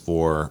cannabis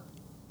for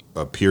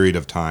a period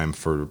of time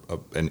for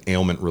an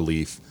ailment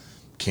relief,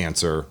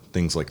 cancer,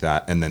 things like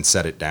that, and then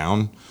set it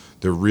down,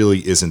 there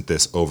really isn't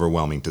this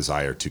overwhelming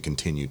desire to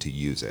continue to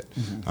use it.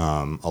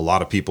 A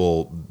lot of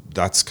people,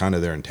 that's kind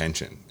of their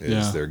intention,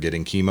 is they're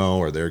getting chemo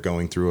or they're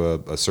going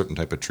through a certain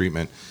type of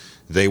treatment.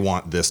 They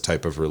want this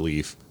type of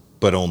relief,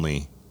 but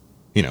only,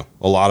 a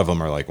lot of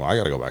them are like, well, I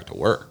got to go back to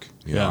work.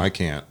 You know, I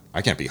can't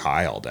be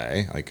high all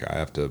day. Like I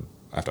have to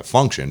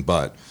function,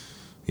 but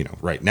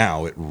right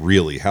now it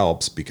really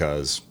helps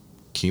because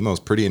chemo is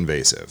pretty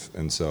invasive.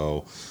 And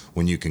so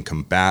when you can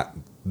combat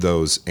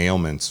those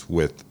ailments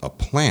with a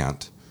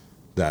plant,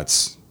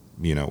 that's,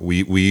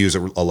 we use a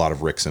lot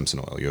of Rick Simpson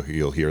oil.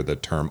 You'll hear the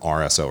term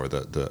RSO or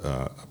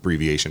the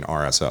abbreviation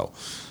RSO.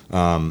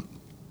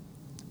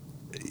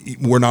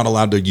 We're not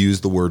allowed to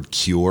use the word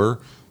cure,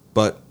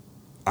 but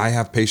I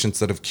have patients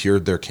that have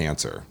cured their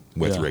cancer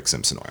with Rick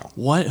Simpson oil.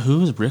 What?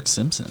 Who is Rick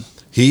Simpson?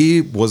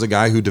 He was a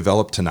guy who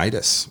developed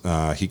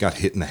tinnitus. He got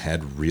hit in the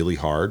head really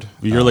hard.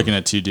 You're looking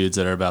at two dudes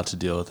that are about to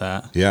deal with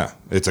that. Yeah,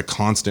 it's a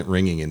constant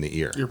ringing in the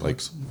ear.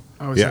 Earplugs.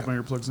 I always have my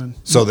earplugs in.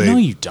 So No,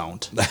 you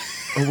don't.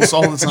 Almost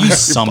all the time. You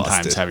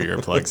sometimes have your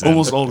earplugs in.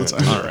 Almost all the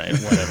time. All right,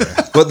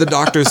 whatever. But the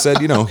doctor said,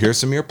 here's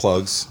some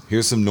earplugs.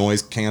 Here's some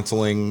noise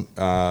canceling,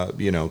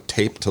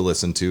 tape to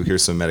listen to.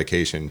 Here's some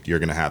medication. You're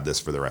going to have this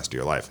for the rest of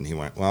your life. And he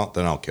went, well,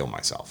 then I'll kill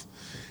myself.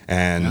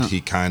 And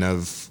he kind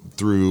of,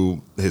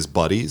 through his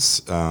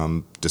buddies,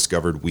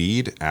 discovered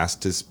weed,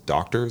 asked his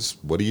doctors,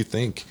 what do you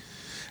think?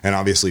 And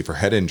obviously for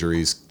head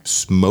injuries,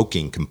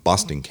 smoking,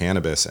 combusting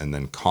cannabis, and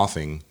then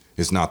coughing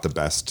is not the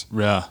best,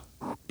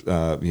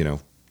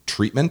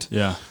 treatment.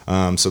 Yeah.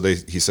 So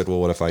he said,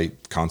 well, what if I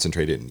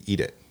concentrate it and eat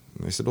it?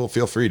 And they said, well,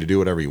 feel free to do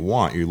whatever you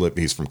want.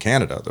 He's from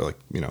Canada. They're like,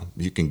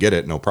 you can get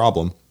it, no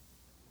problem.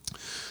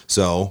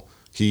 So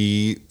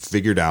he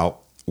figured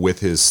out with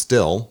his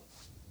still,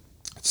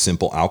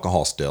 simple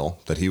alcohol still,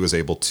 that he was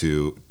able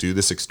to do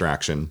this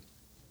extraction,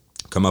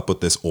 come up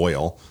with this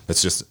oil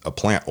that's just a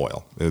plant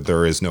oil.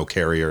 There is no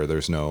carrier.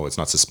 It's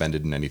not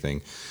suspended in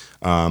anything.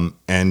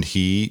 And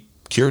he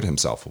cured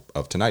himself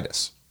of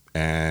tinnitus.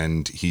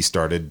 And he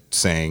started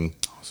saying,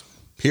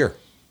 here,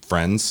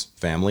 friends,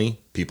 family,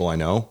 people I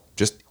know,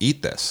 just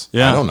eat this.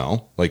 Yeah. I don't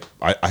know. Like,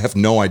 I have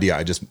no idea.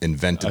 I just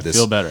invented this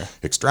feel better.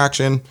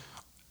 extraction.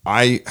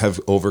 I have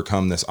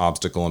overcome this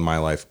obstacle in my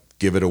life.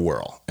 Give it a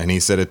whirl. And he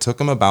said it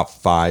took him about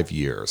 5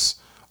 years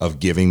of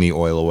giving the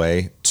oil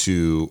away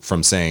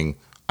from saying,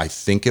 I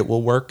think it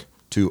will work,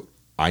 to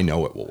I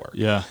know it will work.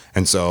 Yeah.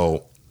 And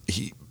so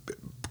he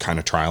kind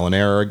of trial and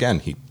error again.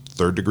 He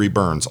 3rd-degree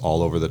burns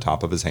all over the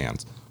top of his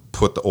hands.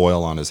 Put the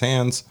oil on his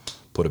hands,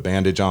 put a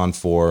bandage on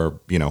for,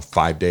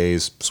 5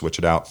 days, switch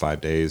it out 5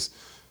 days.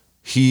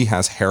 He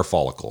has hair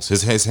follicles.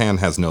 His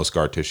hand has no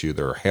scar tissue.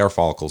 There are hair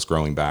follicles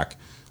growing back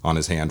on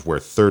his hand where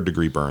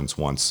 3rd-degree burns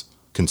once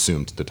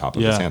consumed the top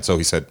of his hand. So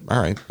he said,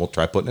 all right, we'll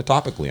try putting it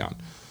topically on.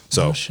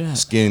 So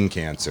skin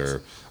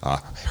cancer,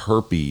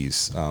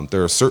 herpes.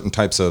 There are certain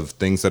types of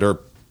things that are,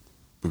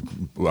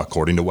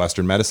 according to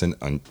Western medicine,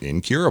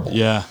 incurable.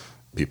 Yeah.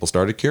 People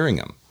started curing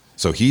them.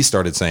 So he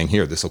started saying,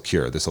 here, this will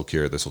cure, this will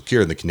cure, this will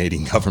cure. And the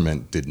Canadian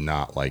government did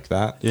not like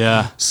that.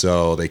 Yeah.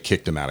 So they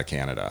kicked him out of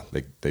Canada.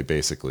 They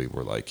basically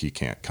were like, he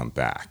can't come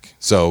back.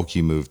 So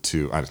he moved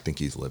to, I think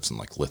he lives in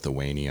like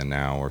Lithuania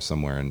now or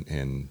somewhere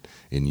in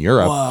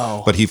Europe.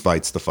 Wow. But he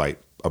fights the fight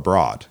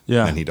abroad.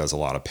 Yeah. And he does a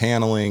lot of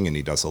paneling and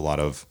he does a lot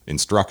of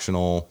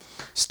instructional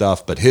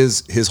stuff. But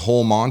his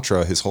whole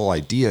mantra, his whole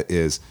idea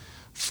is,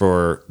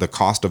 for the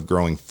cost of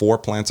growing 4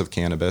 plants of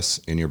cannabis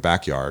in your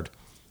backyard,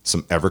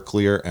 some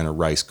Everclear and a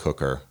rice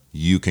cooker,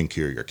 you can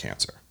cure your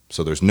cancer.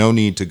 So there's no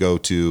need to go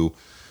to,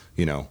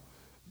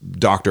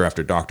 doctor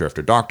after doctor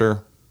after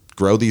doctor.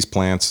 Grow these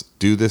plants,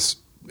 do this.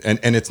 And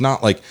it's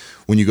not like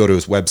when you go to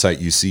his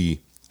website, you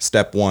see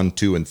step 1,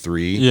 2, and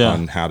 3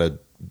 on how to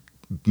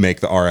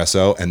make the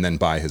RSO and then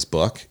buy his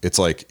book. It's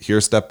like,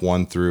 here's step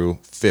 1 through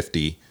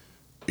 50,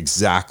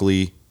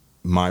 exactly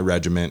my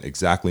regimen,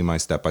 exactly my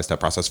step-by-step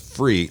process,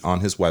 free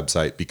on his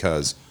website,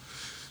 because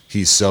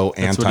he's so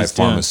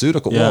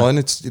anti-pharmaceutical. Yeah. Well, and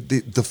it's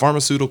the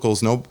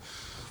pharmaceuticals.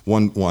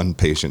 One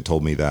patient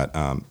told me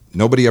that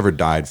nobody ever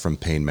died from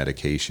pain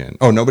medication.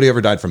 Oh, nobody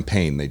ever died from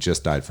pain. They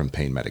just died from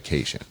pain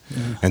medication.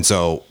 Yeah. And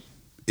so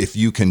if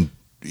you can,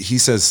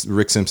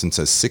 Rick Simpson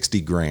says 60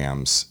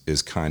 grams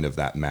is kind of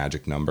that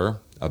magic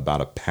number.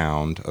 About a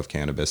pound of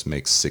cannabis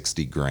makes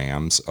 60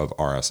 grams of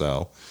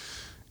RSO.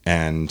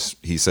 And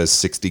he says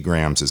 60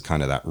 grams is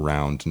kind of that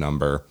round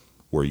number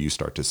where you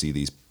start to see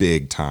these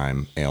big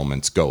time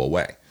ailments go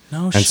away.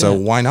 No and shit. So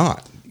why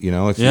not?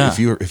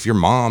 If your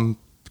mom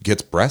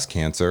gets breast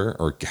cancer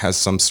or has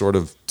some sort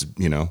of,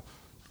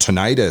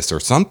 tinnitus or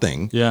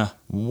something,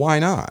 why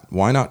not?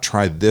 Why not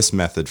try this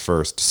method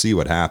first, see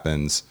what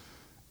happens,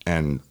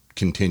 and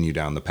continue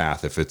down the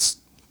path? If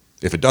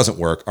it doesn't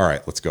work, all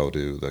right, let's go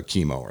do the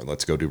chemo or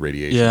let's go do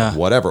radiation or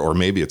whatever, or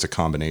maybe it's a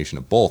combination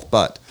of both,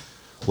 but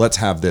let's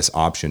have this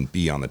option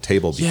be on the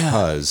table,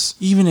 because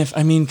even with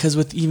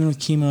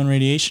chemo and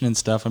radiation and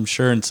stuff, I'm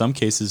sure in some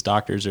cases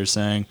doctors are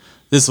saying,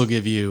 this will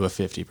give you a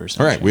 50%.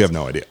 All right, chance. we have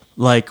no idea.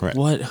 Like Right.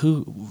 what?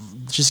 Who?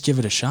 Just give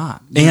it a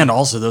shot. And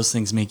also, those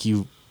things make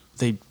you.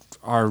 They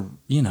are.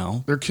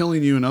 They're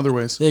killing you in other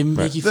ways. They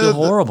make you feel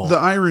horrible. The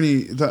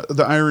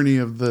irony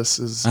of this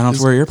is I don't have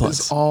to wear earplugs.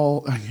 is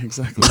all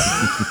exactly.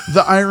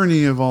 The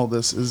irony of all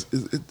this is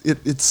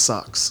it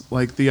sucks.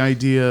 Like the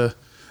idea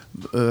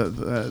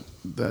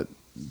that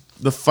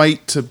the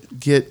fight to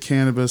get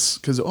cannabis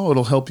because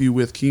it'll help you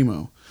with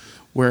chemo,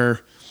 where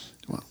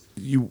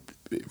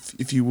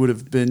if you would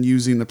have been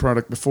using the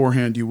product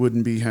beforehand, you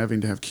wouldn't be having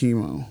to have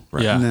chemo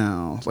Yeah.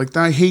 now. Like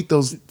I hate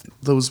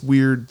those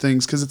weird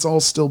things because it's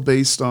all still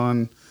based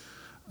on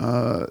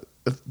the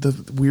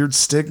weird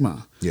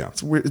stigma. Yeah.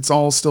 It's weird. It's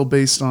all still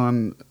based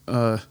on.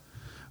 I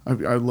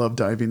love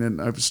diving in.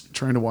 I was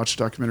trying to watch a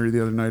documentary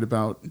the other night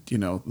about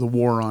the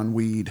war on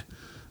weed,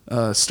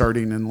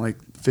 starting in like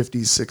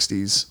 50s,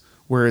 60s,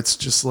 where it's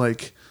just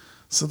like,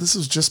 so this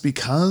was just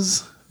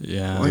because.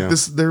 Yeah. Like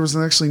this, there was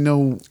actually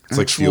no It's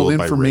like actual fueled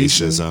by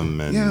information. racism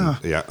and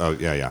yeah. Oh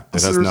yeah. It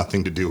So has there's-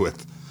 nothing to do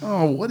with.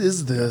 Oh, what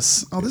is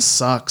this? Oh, this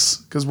sucks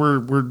because we're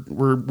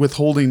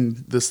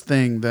withholding this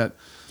thing that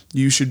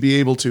you should be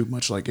able to,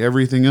 much like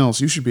everything else,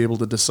 you should be able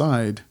to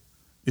decide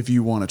if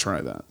you want to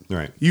try that.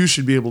 Right. You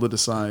should be able to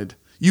decide.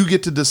 You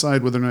get to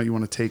decide whether or not you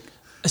want to take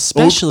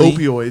Especially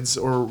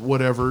opioids or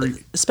whatever.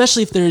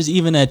 especially if there's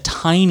even a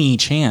tiny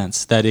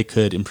chance that it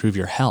could improve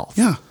your health.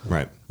 Yeah.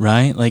 Right.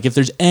 Right? Like if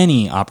there's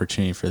any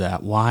opportunity for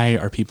that, why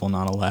are people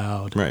not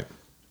allowed? Right.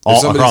 All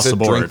If somebody across said the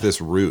board. drink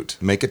this root,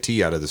 make a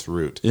tea out of this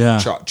root. Yeah.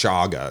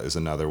 Chaga is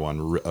another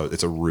one.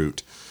 It's a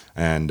root,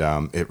 and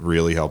it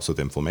really helps with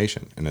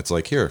inflammation. And it's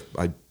like, here,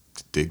 I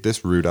dig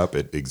this root up.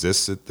 It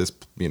exists at this,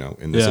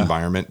 in this Yeah.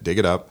 environment. Dig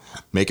it up,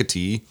 make a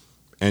tea,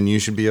 and you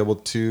should be able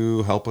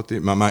to help with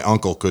it. My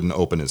uncle couldn't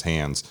open his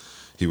hands.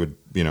 He would,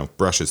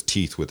 brush his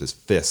teeth with his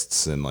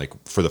fists, and like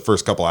for the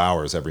first couple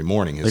hours every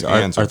morning, his Like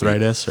hands would be-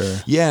 arthritis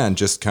or yeah, and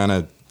just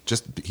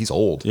he's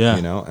old,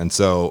 Yeah. and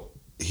so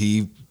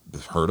he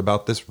heard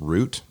about this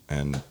root,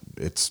 and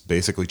it's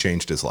basically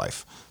changed his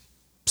life.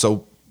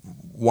 So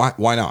why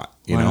not?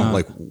 Why not?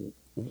 Like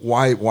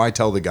why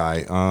tell the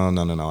guy, oh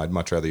no, I'd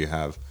much rather you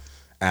have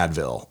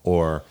Advil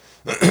or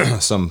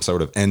some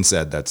sort of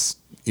NSAID that's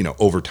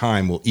over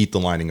time will eat the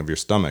lining of your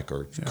stomach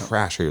or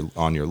crash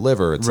on your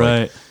liver. It's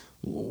right. like,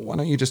 why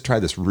don't you just try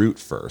this root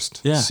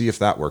first? Yeah. See if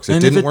that works. And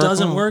if didn't it work,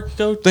 doesn't well,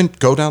 work, then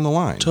go down the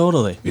line.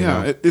 Totally.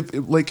 Yeah.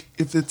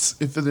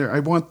 I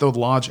want the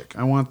logic.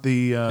 I want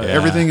the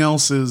everything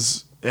else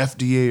is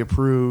FDA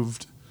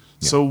approved.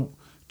 So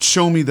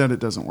show me that it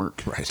doesn't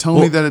work. Right. Tell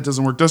me that it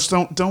doesn't work. Just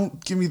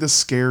don't give me the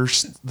scare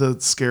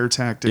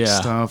tactic Yeah.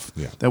 stuff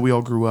Yeah. that we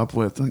all grew up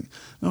with. Like,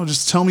 no,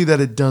 just tell me that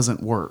it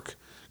doesn't work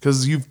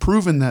because you've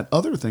proven that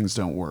other things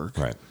don't work.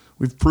 Right.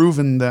 The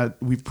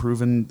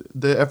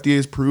FDA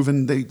has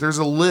proven there's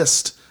a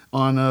list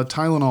on a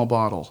Tylenol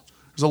bottle.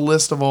 There's a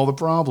list of all the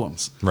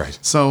problems. Right.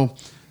 So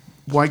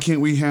why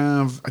can't we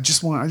have? I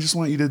just want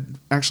you to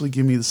actually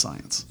give me the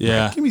science.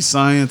 Yeah. Give me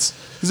science.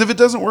 Because if it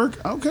doesn't work,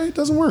 okay, it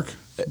doesn't work.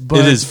 But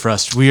it is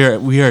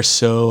frustrating. We are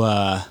so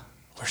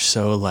we're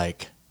so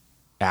like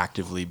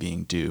actively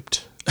being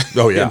duped.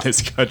 Oh, yeah. in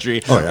this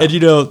country. Oh, yeah. And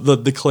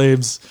the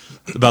claims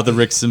about the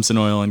Rick Simpson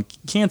oil and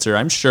cancer.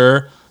 I'm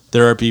sure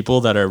there are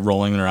people that are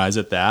rolling their eyes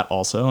at that.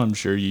 Also, I'm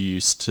sure you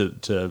used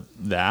to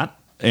that,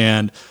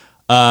 and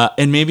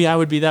maybe I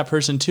would be that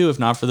person too if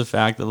not for the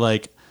fact that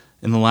like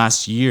in the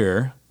last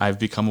year I've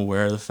become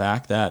aware of the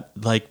fact that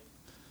like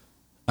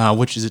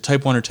which is it,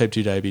 type 1 or type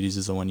 2 diabetes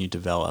is the one you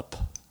develop.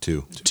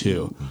 Two.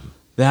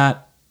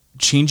 That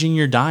changing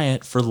your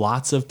diet for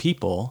lots of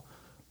people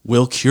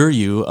will cure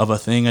you of a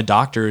thing a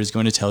doctor is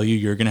going to tell you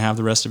you're going to have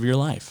the rest of your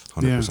life.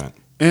 100%.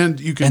 And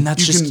you can And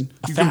that's you just can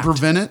a you can fact.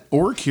 prevent it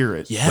or cure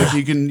it. Yeah. Like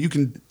you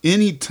can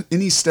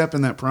any step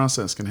in that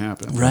process can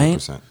happen. Right?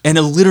 100%. And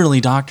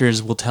literally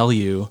doctors will tell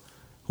you,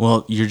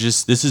 well,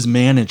 this is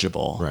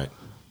manageable. Right.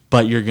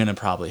 But you're going to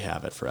probably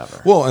have it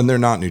forever. Well, and they're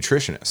not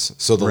nutritionists.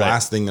 So the Right.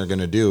 last thing they're going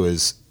to do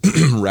is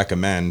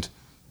recommend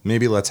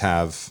let's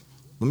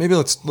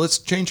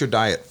change your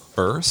diet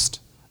first.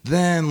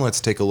 Then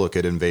let's take a look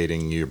at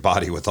invading your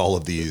body with all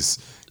of these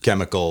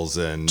chemicals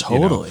and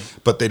Totally.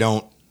 but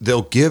they'll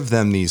give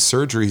them these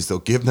surgeries, they'll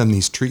give them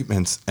these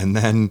treatments, and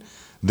then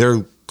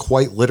they're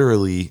quite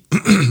literally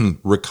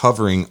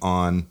recovering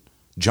on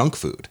junk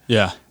food.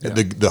 Yeah.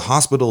 The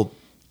hospital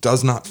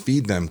does not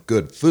feed them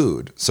good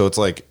food. So it's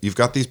like you've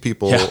got these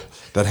people Yeah.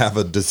 that have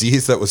a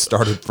disease that was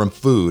started from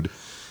food,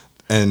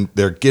 and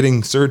they're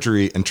getting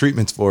surgery and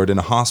treatments for it in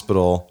a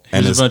hospital.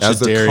 Here's and a bunch of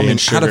they're dairy coming and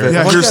out of sugar. it,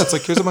 Yeah, it's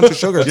like here's a bunch of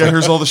sugar. It's Yeah, like,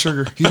 here's all the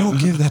sugar. you don't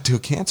give that to a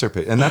cancer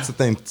patient. And that's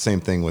the same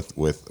thing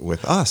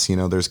with us.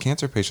 There's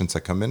cancer patients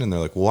that come in and they're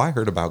like, well, I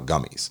heard about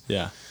gummies.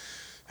 Yeah.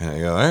 And I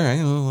go, all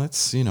right, well,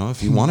 let's,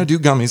 if you want to do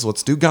gummies,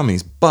 let's do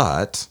gummies.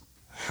 But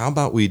how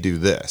about we do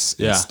this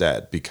Yeah.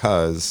 instead?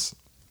 Because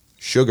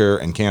sugar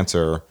and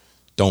cancer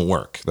don't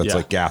work. That's Yeah.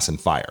 like gas and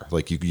fire.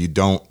 Like you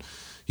don't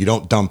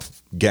dump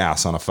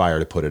gas on a fire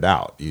to put it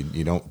out.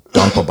 You don't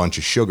dump a bunch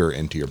of sugar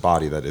into your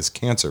body that is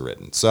cancer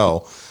ridden.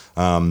 So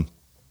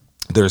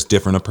there's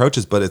different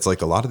approaches, but it's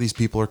like a lot of these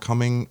people are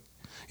coming.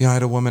 You know, I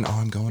had a woman.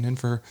 I'm going in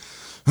for.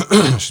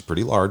 She's a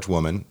pretty large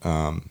woman,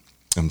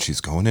 and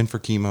she's going in for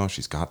chemo.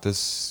 She's got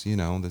this,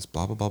 this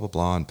blah blah blah blah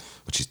blah,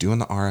 but she's doing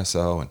the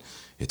RSO, and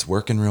it's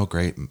working real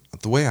great. And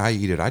the way I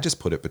eat it, I just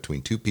put it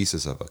between 2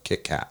 pieces of a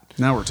Kit Kat.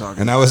 Now we're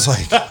talking. And I was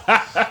like,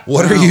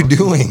 "What are you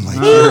doing? Like,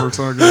 Now we're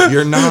talking.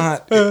 you're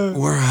not."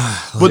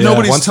 But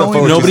nobody's once the telling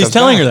photo Nobody's comes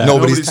telling back, her that.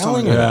 Nobody's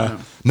telling her that.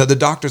 that. No, the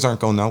doctors aren't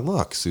going, now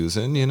look,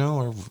 Susan,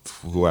 or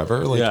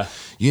whoever, like, Yeah.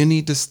 you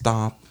need to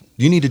stop.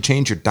 You need to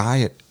change your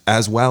diet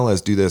as well as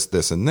do this,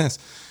 this, and this.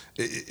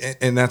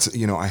 And that's,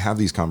 I have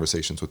these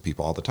conversations with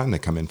people all the time. They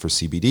come in for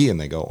CBD and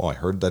they go, oh, I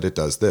heard that it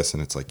does this.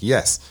 And it's like,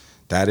 yes,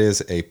 that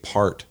is a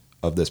part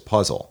of this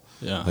puzzle.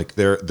 Yeah. Like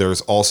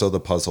there's also the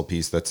puzzle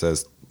piece that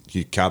says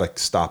you gotta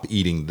stop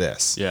eating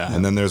this. Yeah.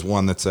 And then there's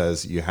one that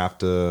says you have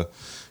to,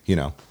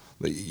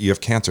 you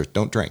have cancer,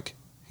 don't drink.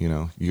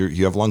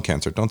 You have lung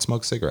cancer, don't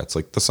smoke cigarettes.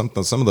 Like some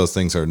of those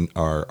things are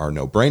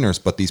no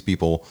brainers, but these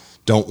people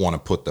don't want to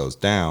put those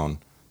down.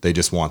 They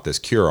just want this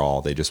cure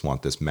all. They just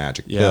want this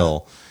magic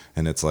pill.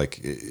 And it's like,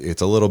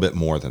 it's a little bit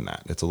more than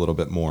that. It's a little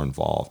bit more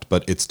involved,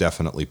 but it's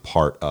definitely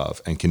part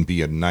of and can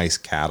be a nice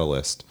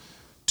catalyst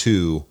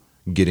to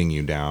getting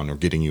you down or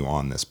getting you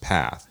on this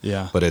path.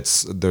 Yeah. But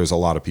there's a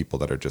lot of people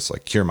that are just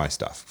like, cure my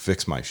stuff,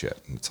 fix my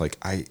shit. And it's like,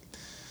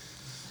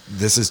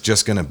 this is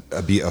just going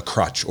to be a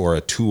crutch or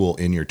a tool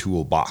in your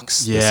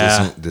toolbox.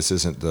 Yeah. This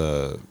isn't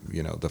the,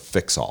 the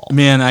fix all.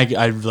 Man,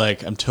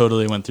 I'm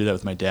totally went through that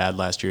with my dad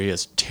last year. He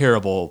has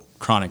terrible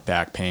chronic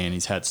back pain.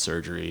 He's had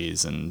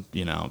surgeries and,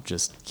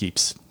 just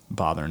keeps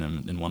bothering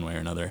him in one way or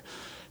another.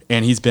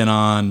 And he's been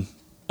on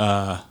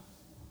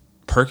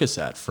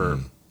Percocet for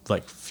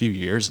like a few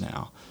years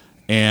now.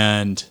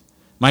 And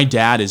my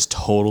dad is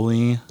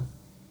totally,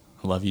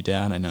 I love you,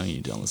 Dad. I know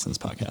you don't listen to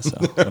this podcast, so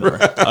whatever.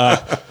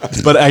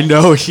 But I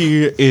know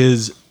he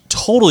is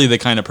totally the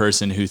kind of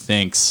person who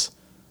thinks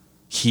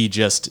he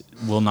just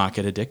will not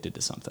get addicted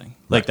to something.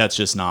 Like that's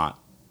just not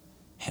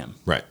him.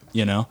 Right.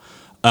 He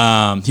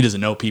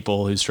doesn't know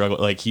people who struggle.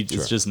 Like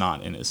it's just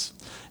not in his.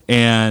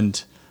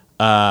 And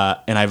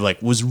I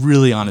was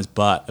really on his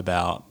butt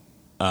about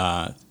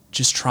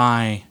just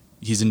try.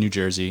 He's in New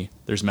Jersey.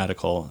 There's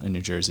medical in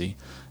New Jersey.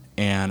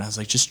 And I was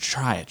like, just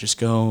try it. Just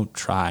go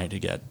try to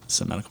get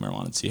some medical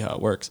marijuana and see how it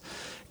works.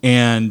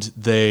 And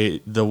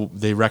they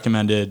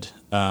recommended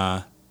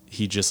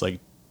he just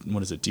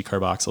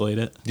decarboxylate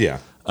it. Yeah.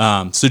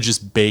 So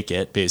just bake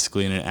it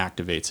basically, and it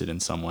activates it in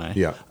some way.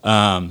 Yeah.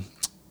 And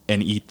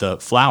eat the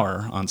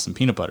flour on some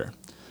peanut butter.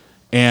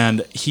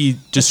 And he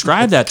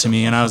described that to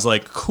me, and I was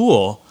like,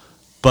 cool,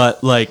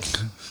 but like,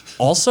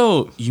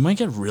 also you might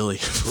get really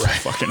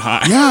fucking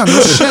high. Yeah,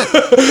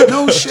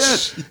 no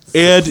shit.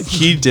 And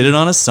he did it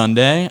on a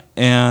Sunday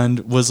and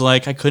was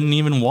like, I couldn't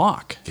even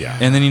walk. Yeah.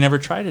 And then he never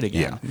tried it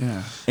again.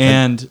 Yeah.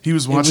 And He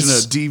was watching a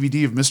a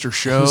DVD of Mr.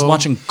 Show. He was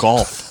watching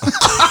golf.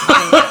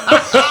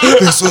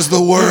 This was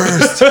the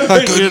worst.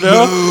 I couldn't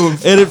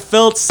move. And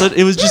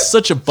it was just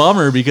such a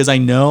bummer because I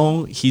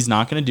know he's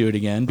not going to do it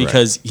again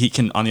because he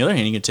can, on the other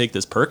hand, he can take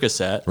this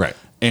Percocet. Right.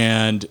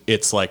 And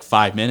it's like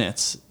 5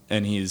 minutes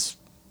and he's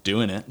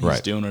doing it.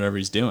 He's doing whatever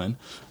he's doing.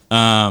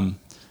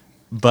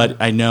 But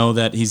I know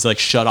that he's like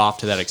shut off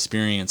to that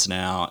experience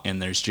now.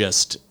 And there's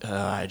just,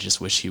 I just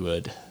wish he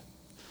would.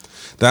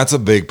 That's a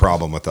big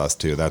problem with us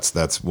too.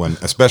 That's when,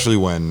 especially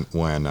when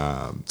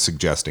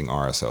suggesting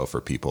RSO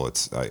for people,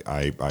 it's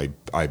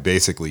I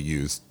basically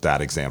use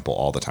that example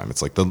all the time.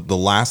 It's like the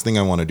last thing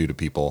I want to do to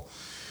people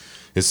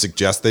is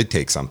suggest they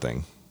take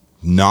something,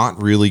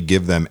 not really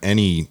give them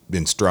any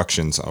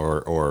instructions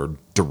or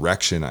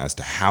direction as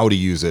to how to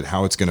use it,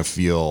 how it's going to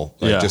feel.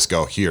 Like just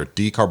go, here,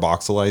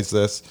 decarboxylize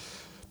this,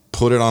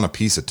 put it on a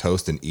piece of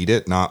toast and eat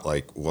it. Not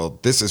like, well,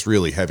 this is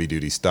really heavy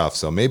duty stuff,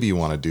 so maybe you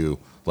want to do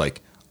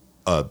like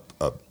a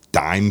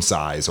dime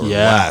size or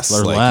less.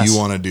 Or like less. you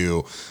want to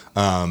do,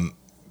 and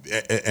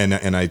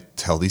I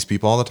tell these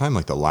people all the time,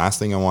 like the last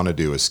thing I want to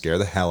do is scare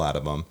the hell out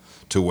of them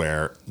to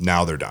where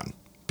now they're done,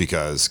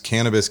 because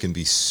cannabis can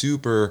be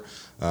super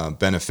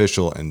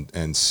beneficial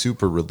and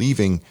super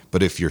relieving.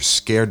 But if you're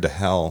scared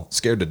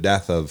to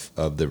death of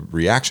the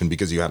reaction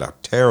because you had a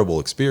terrible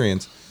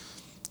experience,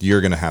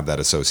 you're going to have that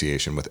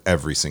association with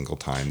every single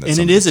time. And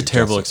it is a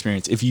terrible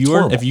experience. If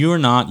you are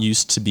not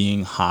used to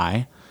being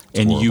high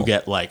and horrible. you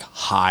get like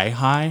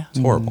high, It's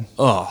horrible.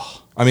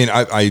 oh, I mean,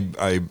 I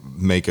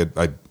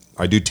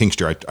do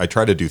tincture. I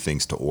try to do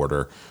things to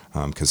order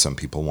because some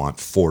people want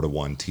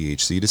 4-to-1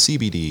 THC to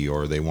CBD,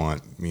 or they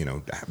want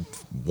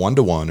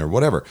 1-to-1 or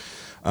whatever.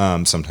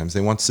 Sometimes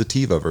they want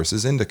sativa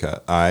versus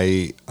indica.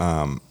 I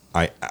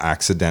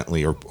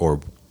accidentally or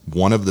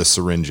one of the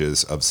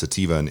syringes of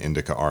sativa and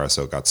indica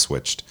RSO got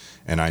switched,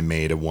 and I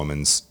made a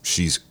woman's.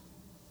 She's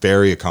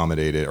very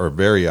accommodated or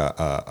very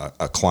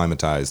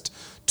acclimatized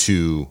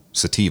to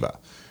sativa,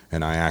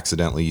 and I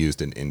accidentally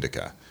used an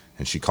indica.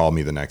 And she called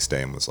me the next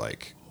day and was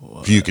like,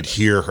 what? You could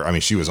hear her. I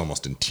mean, she was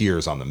almost in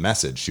tears on the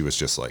message. She was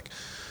just like,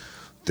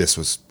 this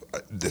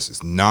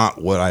is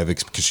not what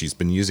because she's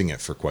been using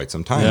it for quite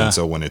some time. Yeah. And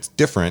so when it's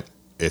different,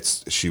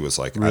 she was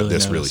like, Really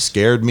this really noticed.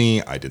 scared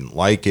me. I didn't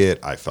like it.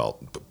 I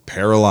felt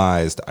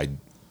paralyzed. I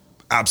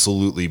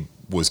absolutely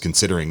was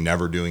considering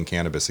never doing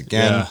cannabis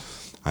again. Yeah.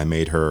 I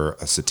made her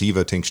a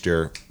sativa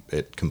tincture.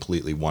 It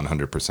completely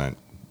 100%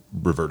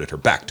 reverted her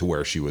back to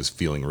where she was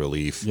feeling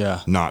relief.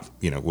 Yeah. Not,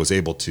 was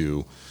able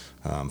to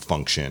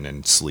function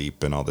and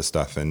sleep and all this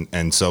stuff.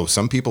 And so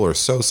some people are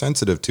so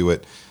sensitive to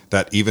it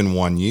that even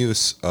one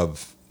use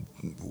of,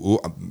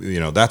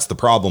 that's the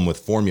problem with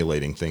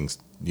formulating things,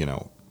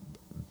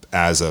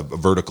 as a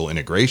vertical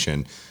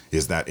integration,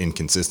 is that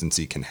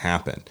inconsistency can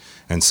happen.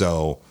 And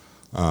so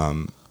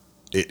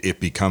it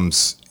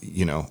becomes,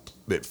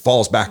 it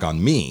falls back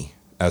on me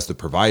as the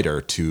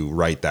provider to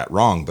right that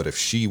wrong. But if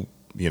she,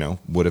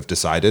 would have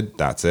decided,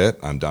 that's it,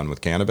 I'm done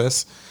with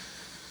cannabis,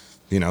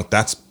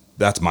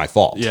 that's my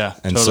fault. Yeah,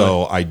 And totally.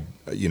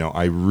 so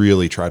I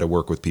really try to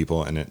work with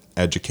people and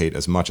educate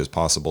as much as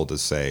possible to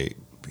say,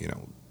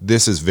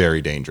 this is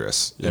very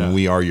dangerous, Yeah. and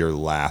we are your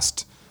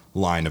last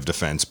line of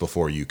defense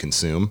before you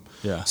consume.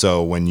 Yeah.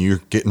 So when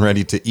you're getting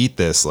ready to eat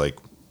this, like,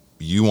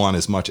 you want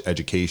as much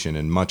education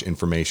and much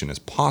information as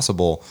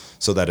possible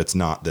so that it's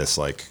not this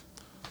like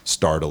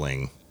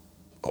startling,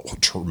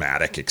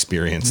 traumatic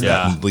experience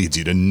Yeah. that leads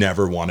you to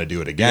never want to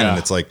do it again. Yeah. And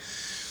it's like,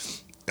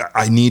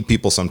 I need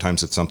people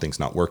sometimes, if something's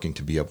not working,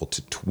 to be able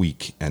to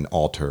tweak and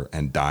alter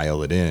and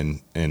dial it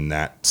in. And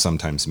that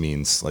sometimes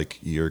means like,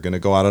 you're going to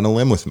go out on a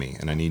limb with me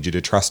and I need you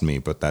to trust me.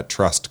 But that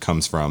trust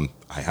comes from,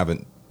 I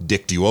haven't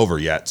dicked you over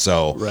yet.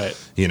 So, Right.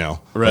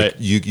 like,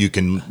 you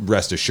can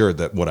rest assured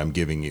that what I'm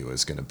giving you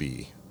is going to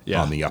be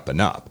Yeah. on the up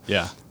and up.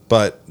 Yeah.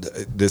 But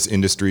this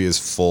industry is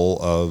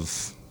full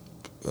of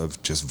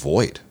just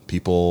void.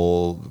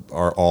 People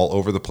are all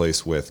over the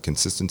place with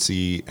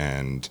consistency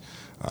and,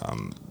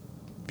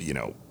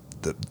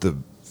 the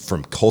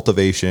from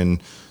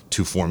cultivation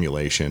to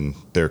formulation,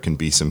 there can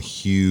be some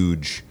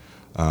huge,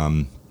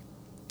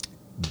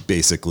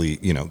 basically,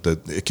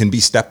 it can be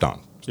stepped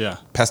on. Yeah.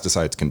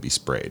 Pesticides can be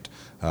sprayed.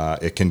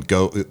 It can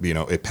go,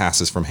 it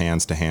passes from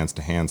hands to hands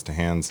to hands to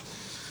hands.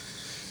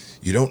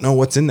 You don't know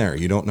what's in there.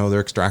 You don't know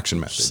their extraction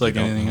method. Just like You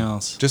don't anything know.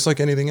 else. Just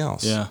like anything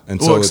else. Yeah. And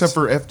Well, so except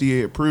for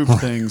FDA approved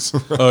things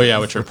Oh yeah,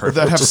 which are perfect.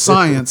 that have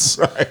science,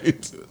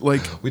 right.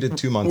 like We did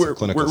 2 months where, of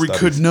clinical where we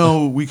studies.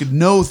 could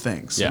know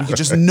things. Yeah. We could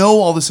just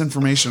know all this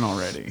information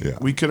already. Yeah.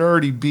 We could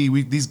already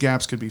these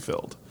gaps could be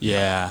filled.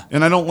 Yeah.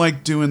 And I don't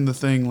like doing the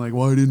thing like,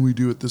 why didn't we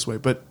do it this way?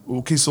 But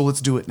okay, so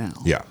let's do it now.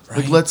 Yeah.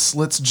 Like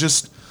let's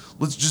just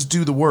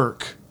do the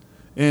work.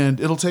 And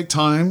it'll take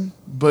time,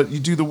 but you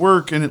do the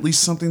work and at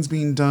least something's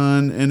being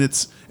done, and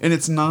it's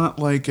not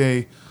like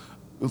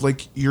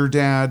your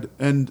dad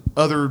and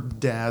other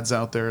dads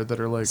out there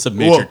that are like, It's a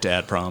major "Whoa,"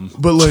 dad problem.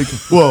 but like,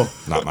 well,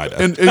 Not my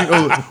dad. and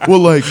well,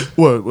 like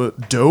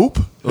what dope?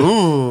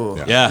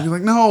 Oh, Yeah. You're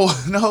like,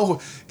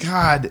 no,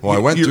 God. Well, I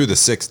went You're- through the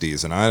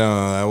 60s, and I don't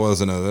know, that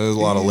wasn't there's a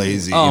lot of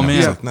lazy. Oh, man.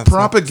 it's yeah, like, that's not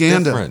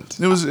propaganda. different.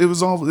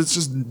 It's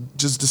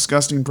just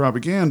disgusting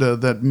propaganda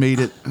that made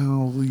it.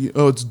 Oh,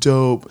 it's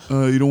dope.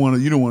 You don't want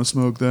to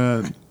smoke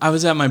that. I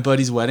was at my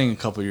buddy's wedding a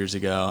couple years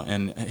ago,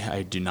 and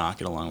I do not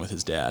get along with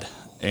his dad.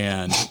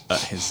 And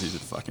he's a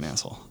fucking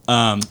asshole.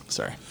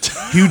 Sorry.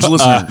 Huge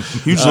listener.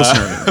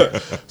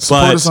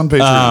 Support us on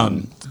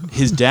Patreon.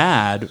 His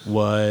dad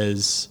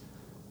was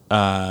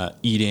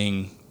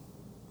eating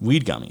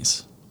weed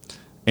gummies.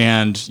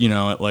 And,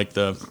 at like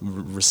the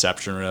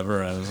reception or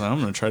whatever, I was like, I'm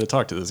going to try to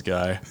talk to this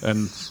guy.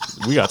 And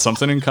we got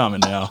something in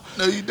common now.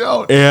 No, you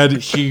don't. And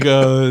he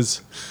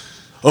goes,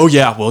 oh,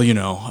 yeah, well,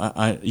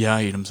 I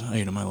eat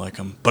them. I like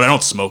them. But I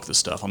don't smoke this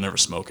stuff. I'll never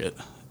smoke it.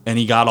 And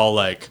he got all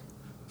like,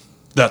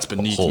 that's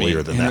beneath me.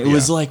 Holier than And that, it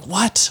was yeah. like,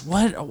 what?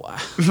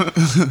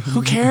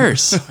 Who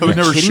cares? Are you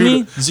never kidding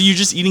me? So you're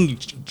just eating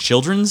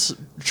children's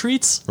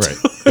treats? Right.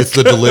 It's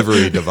the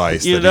delivery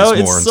device. You that know, is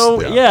it's more,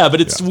 so but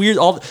it's weird.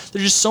 There's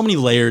just so many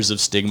layers of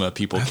stigma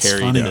people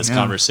carry funny, in this yeah.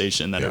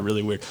 conversation that Yeah. are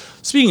really weird.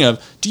 Speaking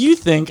of, do you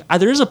think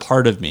there is a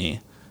part of me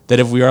that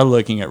if we are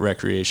looking at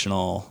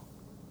recreational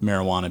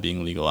marijuana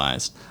being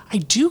legalized, I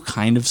do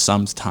kind of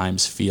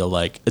sometimes feel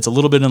like it's a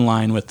little bit in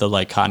line with the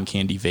like cotton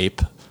candy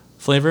vape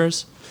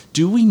flavors.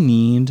 Do we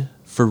need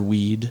for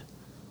weed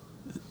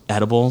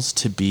edibles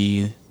to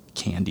be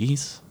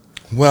candies?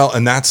 Well,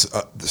 and that's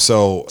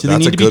so Do they that's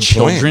need a to be good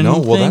point. children No,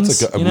 well, that's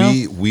things, a good. you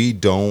know? We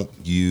don't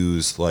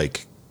use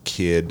like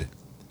kid.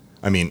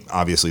 I mean,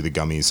 obviously the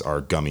gummies are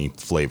gummy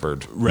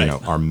flavored. Right.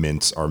 Our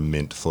mints are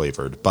mint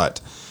flavored, but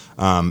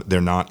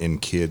they're not in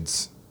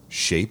kids'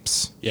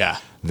 shapes. Yeah.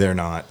 They're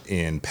not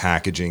in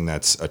packaging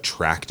that's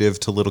attractive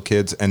to little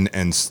kids, and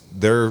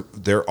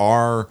there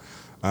are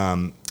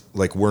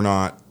like we're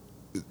not.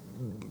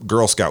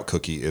 Girl Scout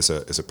cookie is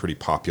a pretty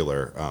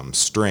popular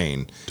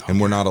strain, and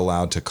we're not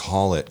allowed to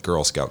call it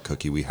Girl Scout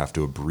cookie. We have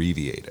to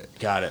abbreviate it.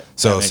 Got it.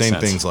 So That makes same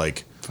sense. things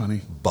like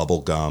Funny. bubble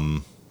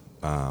gum.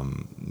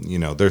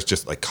 There's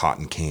just like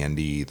cotton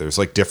candy. There's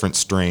like different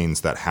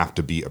strains that have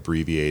to be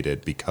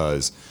abbreviated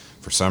because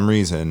for some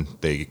reason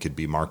they could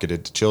be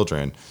marketed to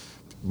children.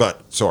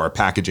 But so our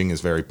packaging is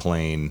very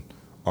plain.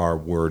 Our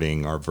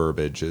wording, our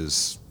verbiage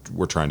is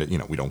we're trying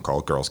to, we don't call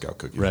it Girl Scout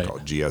cookies, Right. we call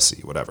it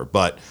GSC, whatever.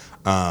 But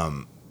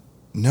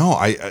no,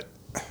 I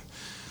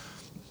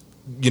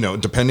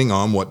depending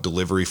on what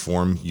delivery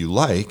form you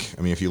like.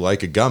 I mean, if you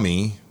like a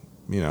gummy,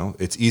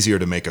 it's easier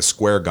to make a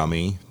square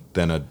gummy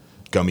than a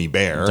gummy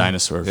bear,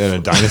 Dinosaur. and a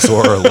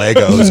dinosaur or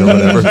Legos or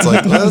whatever. It's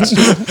like, well, it's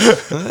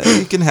just,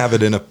 you can have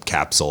it in a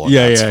capsule. And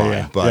that's fine.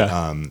 yeah, But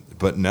yeah.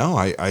 but no,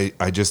 I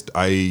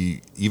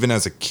even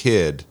as a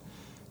kid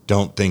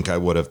don't think I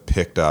would have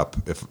picked up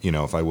if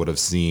I would have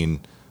seen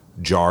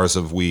jars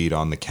of weed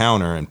on the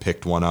counter and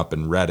picked one up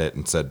and read it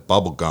and said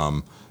bubble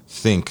gum,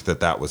 think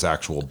that was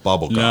actual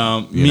bubble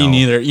gum. No, me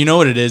neither. You know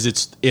what it is?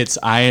 It's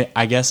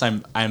I guess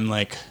I'm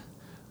like,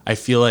 I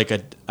feel like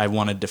I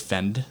want to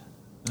defend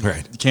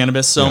Right.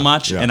 cannabis so Yeah,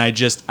 much, yeah. and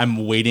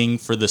I'm waiting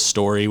for the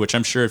story, which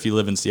I'm sure if you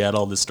live in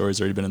Seattle, this story's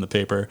already been in the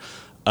paper.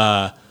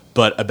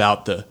 But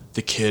about the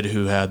kid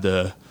who had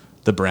the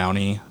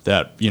brownie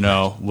that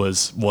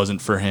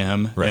wasn't for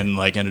him, Right. and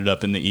like ended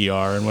up in the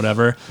ER and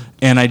whatever.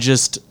 And I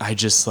just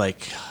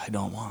like, I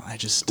don't want.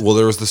 Well,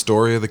 there was the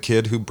story of the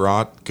kid who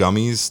brought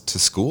gummies to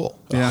school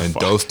Yeah. and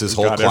Fuck. dosed his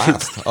whole Got class.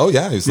 everything. Oh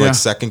yeah, he was Yeah. like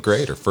second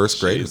grade or first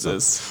grade. Or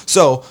Jesus. something.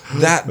 So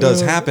that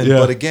does happen, Yeah.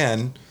 but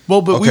again,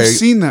 Well, but okay, we've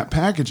seen that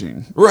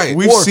packaging. Right,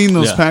 We've or- seen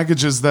those Yeah.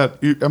 packages that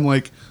I'm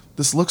like,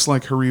 this looks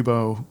like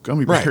Haribo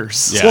gummy Right.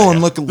 bears. Yeah. Well,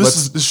 and look,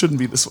 This shouldn't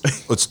be this way.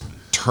 let's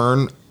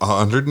turn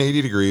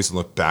 180 degrees and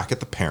look back at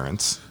the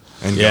parents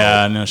and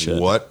Yeah, go, no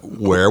shit.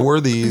 where were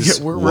these?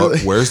 Yeah, where were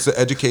they? Where's the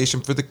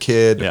education for the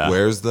kid? Yeah.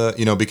 Where's the,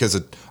 because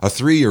a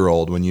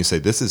 3-year-old, when you say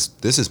this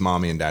is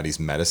mommy and daddy's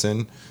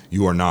medicine,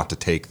 you are not to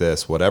take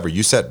this, whatever.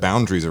 You set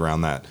boundaries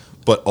around that,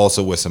 but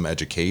also with some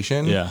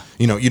education. Yeah.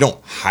 You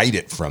don't hide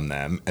it from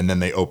them, and then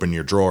they open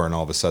your drawer and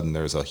all of a sudden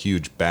there's a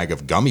huge bag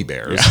of gummy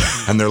bears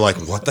and they're like,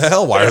 what the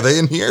hell? Why are they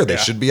in here? They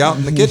should be out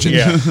in the kitchen.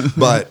 Yeah.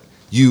 But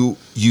you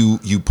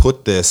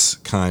put this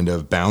kind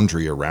of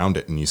boundary around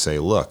it and you say,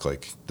 look,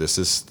 like this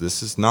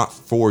is not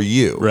for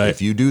you. Right.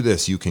 If you do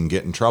this, you can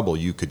get in trouble.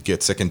 You could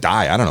get sick and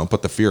die. I don't know.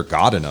 Put the fear of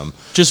God in them.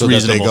 Just so that they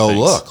reasonable go, things.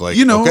 look, like,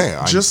 okay,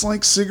 just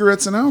like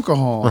cigarettes and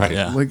alcohol. Right.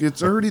 Yeah. Like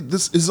it's already,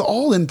 this is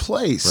all in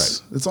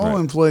place. Right. It's all Right.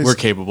 in place. We're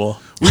capable.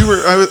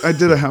 I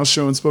did a house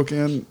show in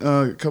Spokane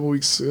a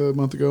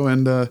month ago,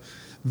 and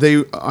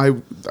I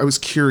was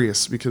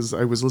curious because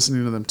I was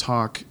listening to them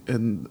talk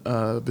and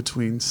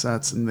between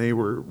sets, and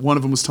one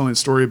of them was telling a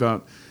story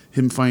about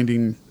him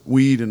finding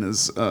weed in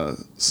his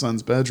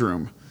son's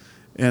bedroom,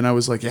 and I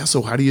was like, yeah,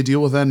 so how do you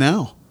deal with that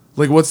now?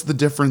 Like, what's the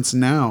difference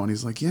now? And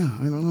he's like, yeah,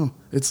 I don't know.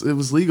 It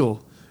was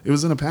legal. It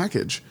was in a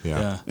package. Yeah.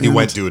 Yeah. He And-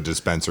 went to a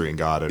dispensary and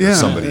got it, or Yeah,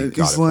 somebody and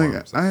got he's it for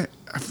like, him.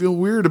 I feel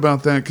weird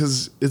about that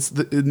because it's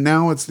not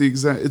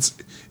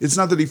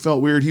that he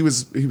felt weird. He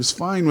was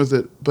fine with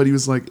it, but he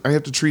was like, I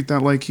have to treat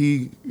that like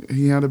he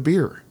had a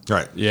beer.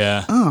 Right.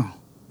 Yeah. Oh,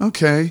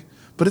 okay,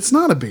 but it's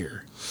not a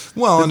beer.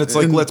 Well, and it's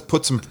like And- let's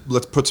put some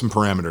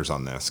parameters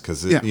on this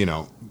because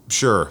Yeah.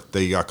 sure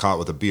they got caught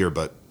with a beer,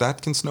 but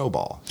that can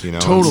snowball.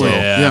 Totally. So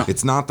Yeah.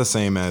 it's not the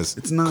same as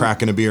It's not.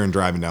 cracking a beer and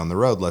driving down the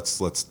road.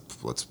 Let's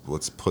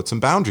put some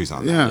boundaries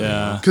on that. Yeah,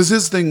 Yeah. because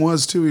his thing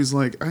was too. He's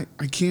like, I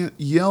can't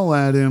yell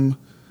at him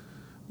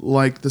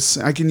like this.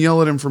 I can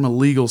yell at him from a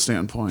legal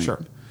standpoint.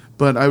 Sure.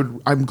 But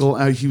I'm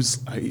glad he was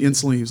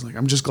like,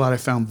 I'm just glad I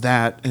found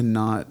that and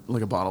not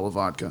like a bottle of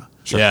vodka.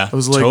 Yeah. I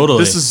was like, totally.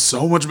 this is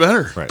so much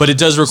better. Right. But it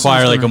does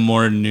require like better. a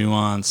more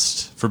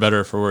nuanced, for better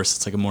or for worse,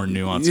 it's like a more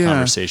nuanced Yeah,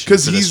 conversation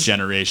 'cause for this he's-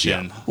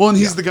 generation. Well, and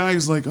he's the guy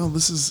who's like, oh,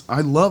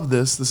 I love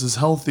this. This is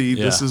healthy.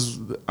 Yeah.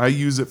 I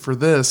use it for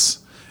this.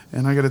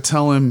 And I got to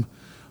tell him,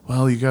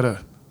 well, you got to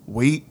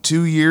wait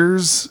 2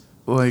 years.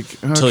 Like,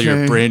 Until your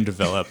okay. brain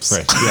develops.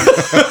 Right.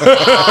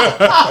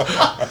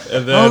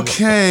 And then,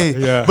 Okay,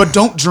 Yeah. but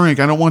don't drink.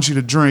 I don't want you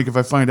to drink. If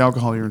I find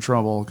alcohol, you're in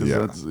trouble because Yeah.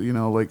 that's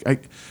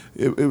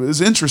it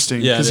was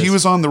interesting Yeah, it because he is.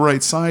 was on the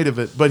right side of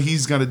it, but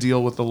he's got to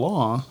deal with the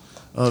law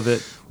of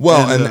it.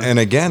 Well, And, and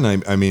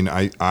again, I mean,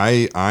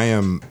 I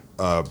am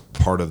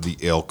part of the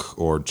ilk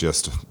or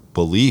just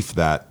belief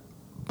that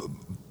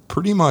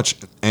pretty much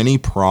any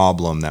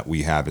problem that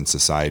we have in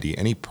society,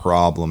 any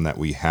problem that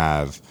we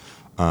have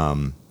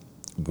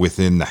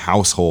within the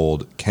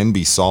household can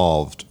be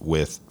solved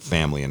with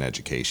family and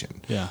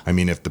education. Yeah. I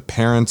mean, if the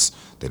parents,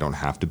 they don't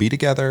have to be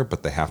together,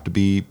 but they have to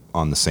be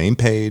on the same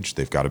page.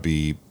 They've got to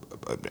be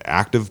an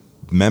active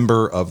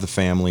member of the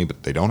family,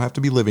 but they don't have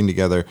to be living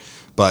together.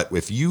 But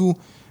if you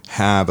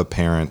have a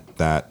parent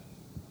that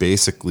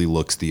basically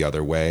looks the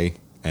other way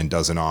and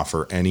doesn't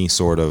offer any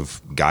sort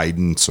of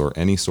guidance or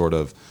any sort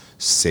of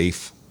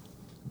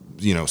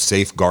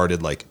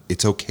safeguarded, like,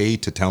 it's okay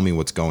to tell me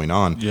what's going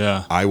on.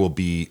 Yeah.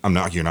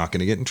 you're not going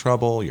to get in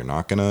trouble. You're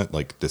not going to,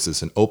 like, this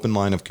is an open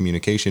line of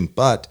communication,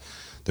 but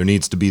there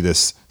needs to be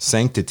this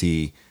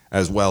sanctity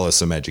as well as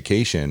some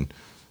education.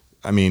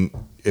 I mean,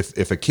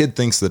 if a kid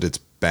thinks that it's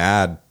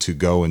bad to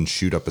go and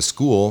shoot up a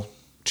school,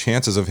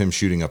 chances of him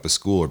shooting up a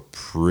school are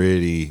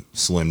pretty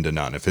slim to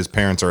none. If his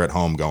parents are at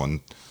home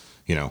going,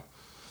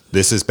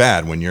 this is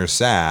bad when you're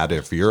sad,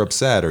 if you're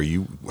upset, or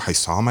I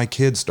saw my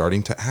kid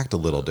starting to act a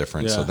little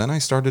different. So Yeah. then I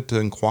started to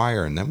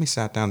inquire, and then we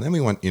sat down, then we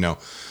went,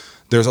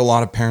 there's a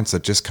lot of parents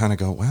that just kind of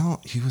go, well,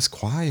 he was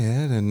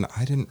quiet and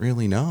I didn't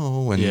really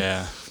know. And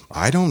Yeah.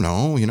 I don't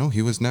know,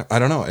 he was I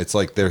don't know. It's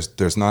like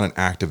there's not an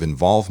active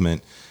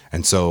involvement.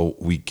 And so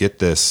we get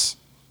this,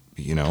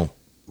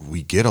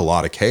 we get a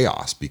lot of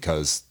chaos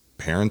because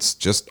parents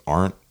just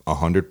aren't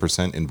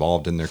 100%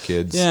 involved in their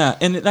kids. Yeah,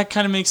 and that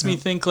kind of makes me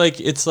think like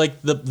it's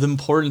like the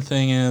important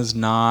thing is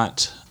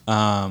not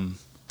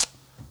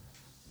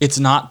it's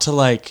not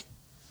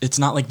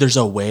like there's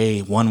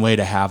one way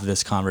to have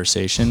this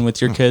conversation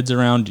with your kids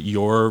around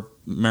your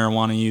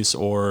marijuana use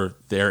or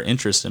their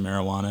interest in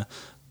marijuana,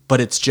 but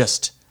it's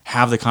just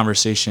have the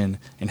conversation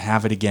and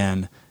have it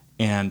again,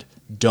 and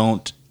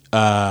don't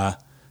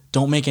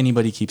make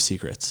anybody keep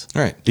secrets.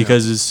 Right.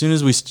 Because as soon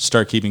as we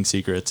start keeping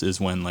secrets is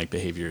when like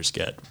behaviors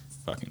get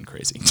fucking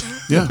crazy.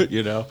 Yeah.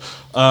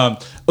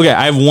 Okay,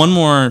 I have one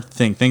more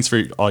thing. Thanks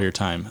for all your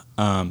time.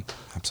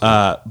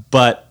 Absolutely.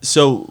 But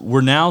so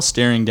we're now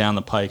staring down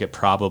the pike at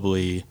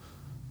probably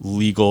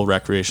legal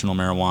recreational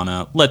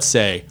marijuana, let's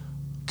say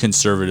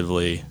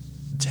conservatively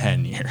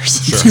 10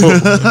 years. Sure.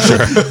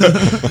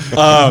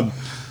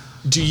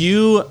 Do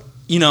you,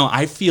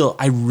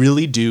 I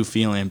really do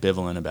feel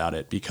ambivalent about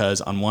it because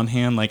on one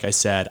hand, like I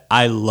said,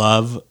 I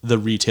love the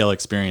retail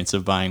experience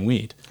of buying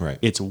weed. Right.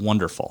 It's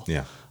wonderful.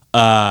 Yeah.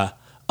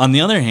 On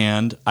the other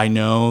hand, I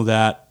know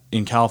that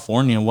in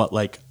California,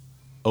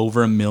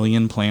 over 1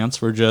 million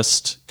plants were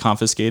just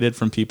confiscated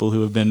from people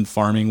who have been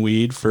farming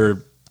weed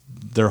for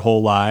their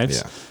whole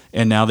lives. Yeah.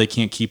 And now they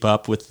can't keep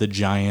up with the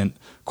giant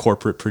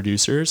corporate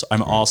producers.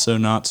 I'm also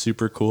not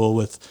super cool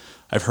with,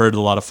 I've heard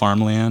a lot of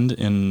farmland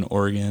in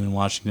Oregon and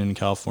Washington and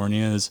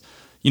California is,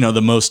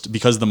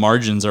 because the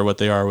margins are what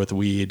they are with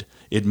weed,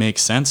 it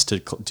makes sense to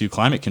do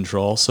climate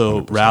control.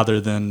 So 100%.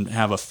 rather than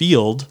have a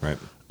field, Right.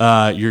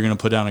 You're going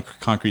to put down a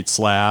concrete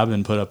slab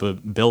and put up a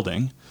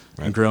building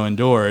and grow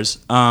indoors.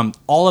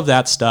 All of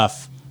that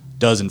stuff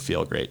doesn't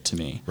feel great to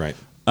me. Right.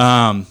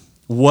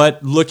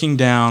 Looking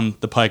down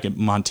the pike at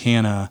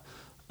Montana,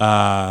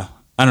 I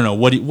don't know.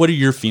 What are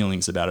your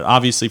feelings about it?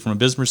 Obviously, from a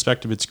business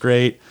perspective, it's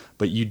great,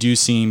 but you're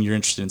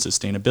interested in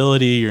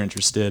sustainability. You're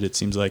interested, it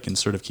seems like, in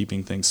sort of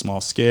keeping things small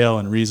scale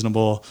and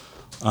reasonable.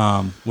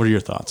 What are your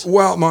thoughts?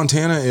 Well,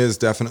 Montana is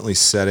definitely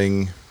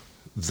setting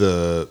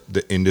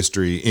the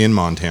industry in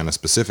Montana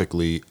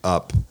specifically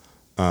up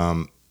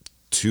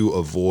to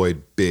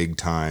avoid big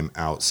time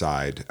out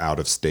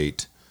of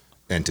state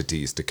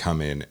entities to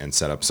come in and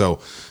set up. So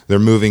they're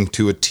moving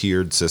to a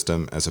tiered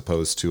system as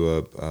opposed to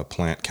a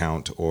plant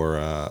count or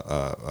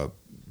a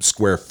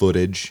square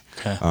footage.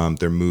 Okay.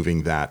 They're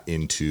moving that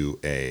into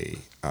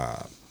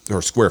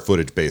or square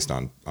footage based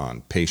on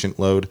patient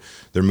load.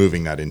 They're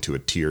moving that into a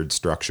tiered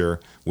structure,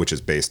 which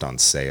is based on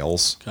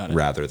sales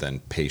rather than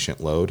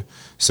patient load.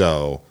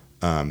 So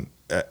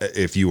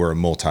if you were a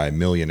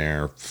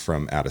multi-millionaire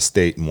from out of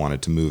state and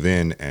wanted to move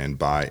in and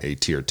buy a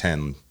tier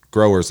 10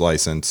 grower's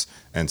license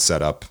and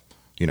set up,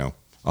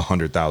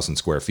 100,000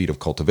 square feet of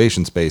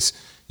cultivation space,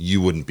 you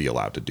wouldn't be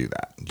allowed to do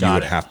that. You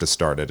would have to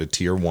start at a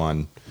tier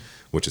 1,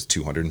 which is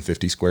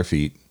 250 square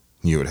feet.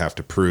 You would have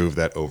to prove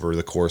that over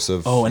the course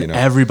of...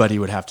 everybody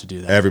would have to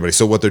do that. Everybody.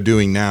 So what they're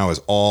doing now is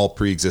all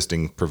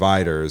pre-existing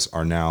providers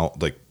are now,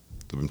 like,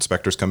 the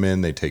inspectors come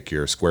in, they take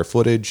your square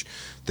footage,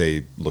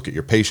 they look at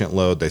your patient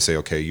load, they say,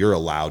 okay, you're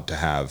allowed to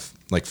have,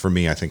 like for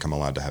me, I think I'm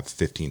allowed to have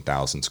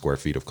 15,000 square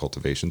feet of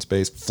cultivation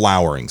space,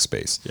 flowering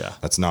space. Yeah.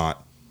 That's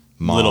not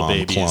Little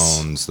babies.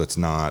 clones, that's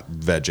not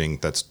vegging,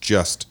 that's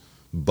just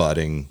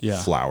budding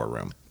flower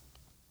room.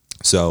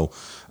 So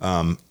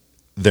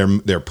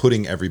they're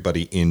putting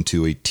everybody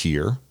into a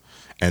tier,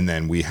 and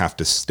then we have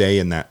to stay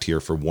in that tier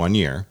for 1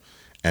 year.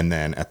 And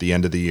then at the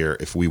end of the year,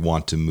 if we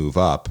want to move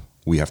up,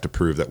 we have to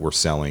prove that we're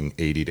selling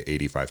 80 to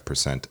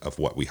 85% of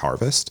what we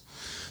harvest.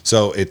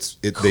 So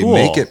they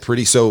make it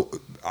pretty. So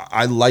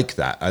I like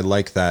that. I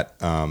like that,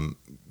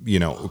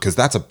 because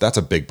that's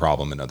a big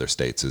problem in other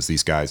states is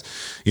these guys,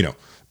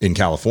 in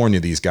California,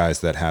 these guys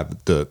that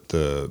have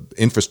the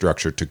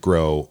infrastructure to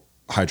grow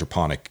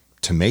hydroponic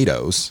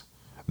tomatoes,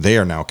 they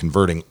are now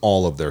converting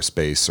all of their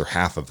space or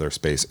half of their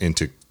space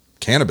into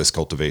cannabis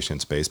cultivation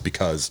space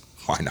because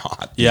why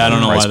not? Yeah, I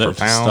don't know why Price they're per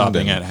pound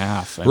stopping at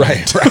half.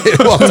 Right.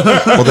 Well,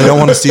 they don't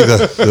want to see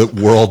the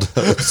world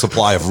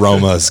supply of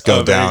Romas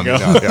go down. There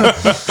you go.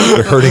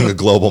 They're hurting the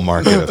global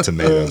market of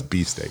tomatoes,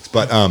 beefsteaks.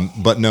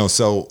 But no.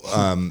 So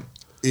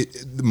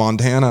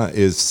Montana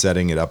is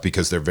setting it up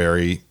because they're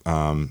very.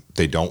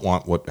 They don't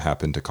want what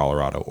happened to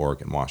Colorado,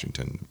 Oregon,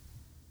 Washington,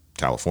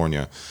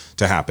 California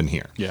to happen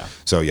here. Yeah.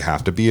 So you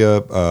have to be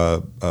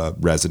a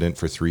resident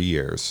for 3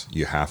 years.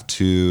 You have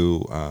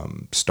to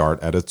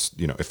start at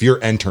if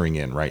you're entering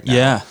in right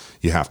now,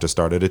 you have to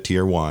start at a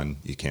tier 1.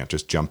 You can't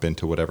just jump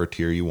into whatever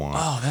tier you want.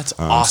 Oh, that's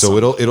awesome. So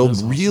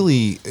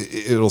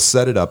it'll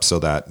set it up so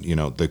that,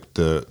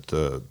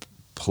 the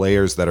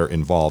players that are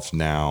involved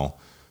now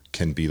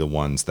can be the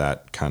ones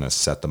that kind of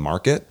set the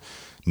market.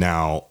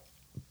 Now,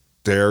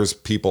 there's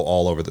people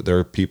all over there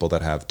are people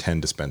that have 10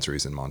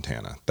 dispensaries in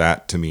Montana.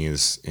 That to me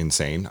is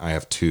insane. I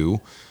have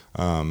 2.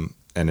 And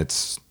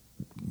it's,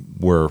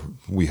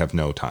 we have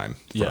no time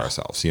for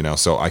ourselves, you know.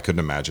 So I couldn't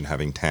imagine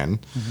having 10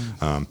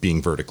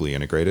 being vertically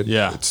integrated.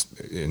 Yeah. It's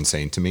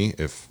insane to me.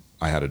 If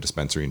I had a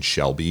dispensary in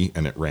Shelby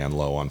and it ran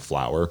low on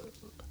flower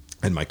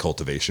and my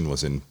cultivation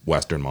was in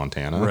Western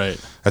Montana, Right.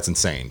 that's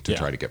insane to Yeah.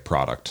 try to get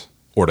product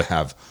or to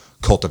have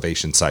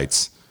cultivation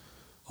sites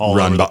All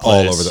run over by the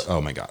all place. over the,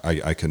 oh my God,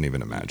 I couldn't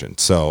even imagine.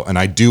 So, and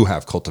I do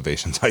have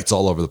cultivation sites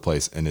all over the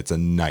place and it's a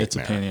nightmare. It's a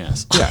pain in the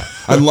ass. Yeah.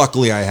 And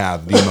luckily I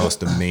have the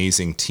most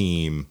amazing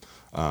team,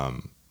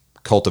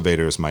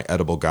 cultivators, my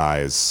edible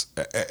guys,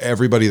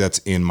 everybody that's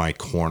in my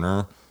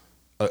corner.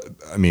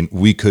 I mean,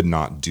 we could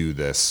not do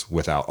this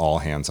without all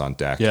hands on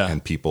deck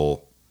and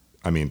people.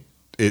 I mean,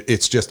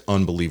 it's just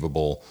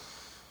unbelievable.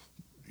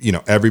 You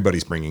know,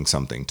 everybody's bringing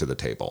something to the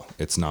table.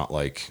 It's not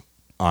like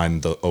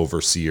I'm the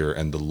overseer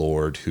and the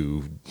Lord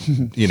who,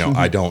 you know,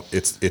 I don't,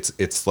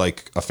 it's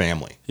like a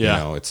family, Yeah.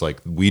 you know, it's like,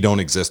 we don't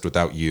exist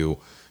without you.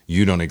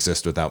 You don't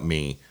exist without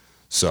me.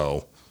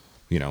 So,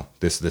 you know,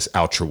 this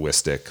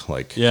altruistic,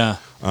 like,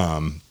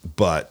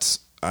 but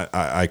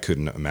I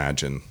couldn't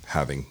imagine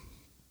having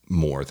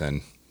more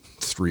than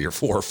 3 or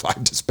 4 or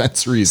 5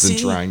 dispensaries and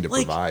trying to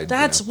like, provide.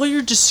 That's you know? what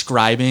you're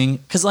describing.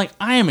 Because, like,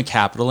 I am a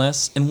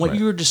capitalist, and what Right.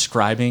 you're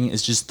describing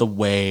is just the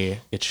way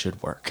it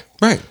should work.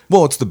 Right.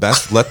 Well, it's the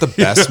best. Let the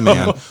best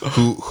man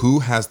who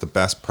has the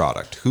best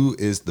product, who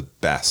is the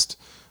best,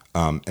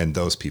 and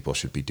those people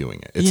should be doing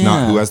it. It's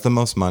not who has the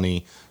most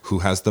money, who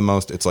has the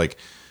most. It's like,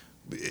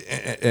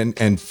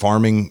 and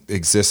farming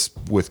exists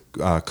with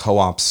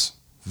co-ops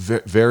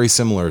very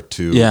similar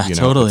to you know,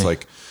 totally. It's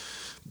like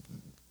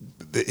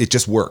it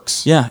just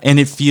works. Yeah, and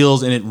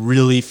it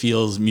really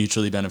feels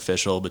mutually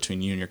beneficial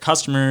between you and your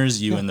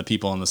customers, you and the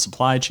people in the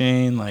supply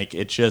chain. Like,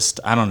 it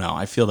just, I don't know,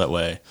 I feel that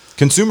way.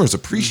 Consumers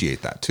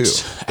appreciate that too.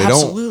 They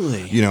Absolutely.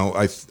 don't, you know,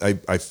 I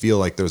feel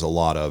like there's a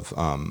lot of,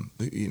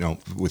 you know,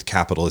 with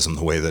capitalism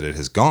the way that it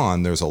has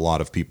gone, there's a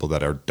lot of people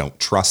that don't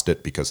trust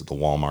it because of the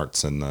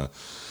Walmarts and the,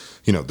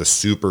 you know, the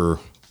super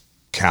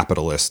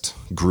capitalist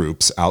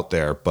groups out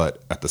there.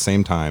 But at the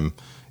same time,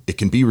 it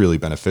can be really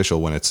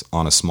beneficial when it's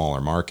on a smaller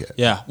market.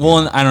 Yeah. Well,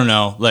 and I don't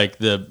know, like,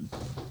 the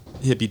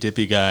hippy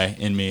dippy guy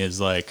in me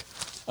is like,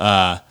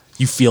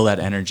 you feel that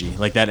energy.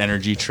 Like, that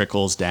energy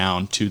trickles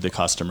down to the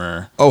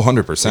customer. Oh,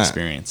 100%.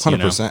 Experience, you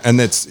know? 100%. And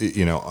that's,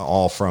 you know,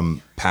 all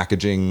from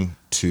packaging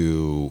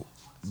to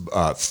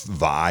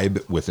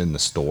vibe within the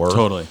store.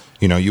 Totally.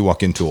 You know, you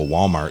walk into a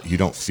Walmart, you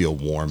don't feel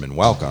warm and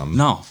welcome.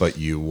 No. But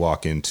you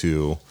walk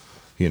into,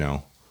 you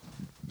know,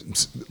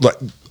 like,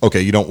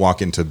 okay, you don't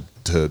walk into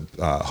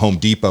Home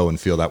Depot and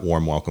feel that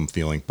warm welcome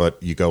feeling,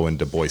 but you go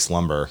into Boyce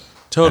Lumber,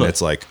 Totally. and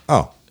it's like,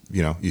 oh,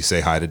 you know, you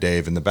say hi to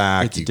Dave in the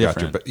back. It's you got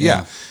your, different.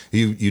 yeah,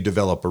 you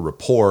develop a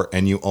rapport,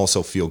 and you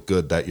also feel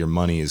good that your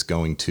money is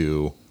going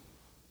to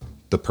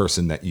the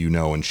person that you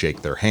know and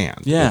shake their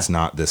hand. Yeah. It's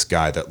not this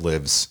guy that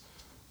lives,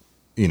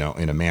 you know,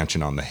 in a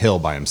mansion on the hill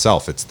by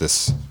himself. It's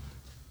this,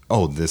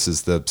 oh, this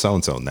is the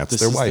so-and-so, and that's This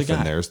their is the wife, guy.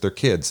 and there's their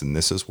kids, and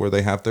this is where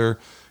they have their,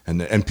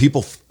 and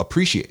people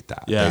appreciate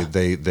that. Yeah.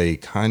 They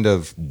kind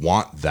of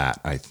want that,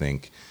 I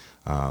think.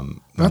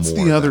 That's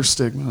more the other than-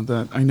 stigma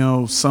that I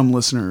know some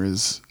listener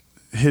is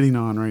hitting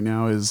on right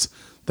now, is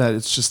that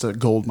it's just a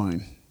gold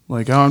mine.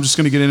 Like, oh, I'm just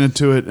going to get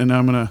into it, and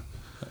I'm going to,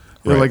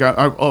 Right. like,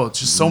 oh, it's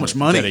just so much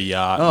money. Get a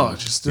yacht. Oh,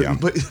 it's just, Yeah.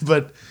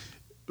 but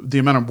the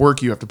amount of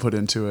work you have to put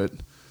into it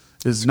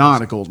is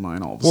not a gold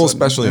mine all of a Well,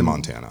 sudden. especially in And-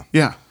 Montana.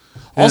 Yeah.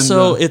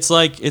 Also, And, it's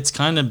like, it's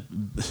kind of,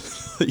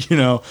 you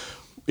know,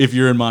 if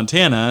you're in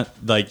Montana,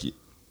 like,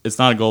 it's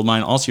not a gold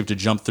mine. Also, you have to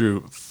jump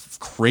through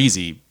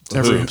crazy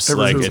Every hoops. hoop,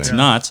 Like, it's yeah.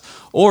 nuts.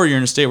 Or you're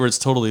in a state where it's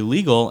totally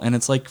legal, and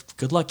it's like,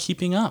 good luck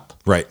keeping up.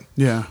 Right.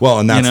 Yeah. Well,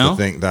 and that's You know? the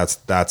thing.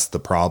 That's the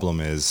problem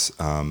is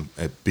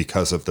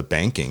because of the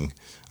banking.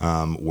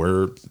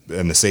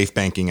 And the Safe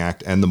Banking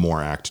Act and the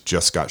MORE Act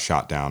just got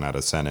shot down out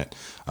of Senate,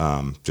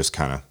 just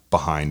kind of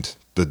behind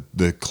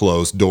the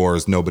closed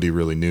doors. Nobody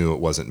really knew. It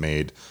wasn't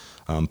made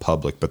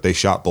public, but they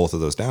shot both of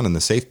those down. And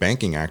the Safe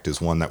Banking Act is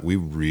one that we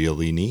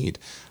really need.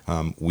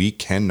 We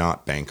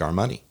cannot bank our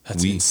money.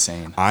 That's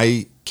insane.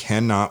 I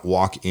cannot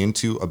walk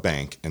into a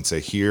bank and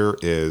say, here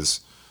is,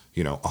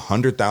 you know,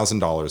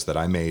 $100,000 that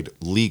I made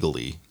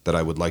legally that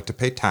I would like to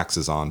pay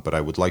taxes on, but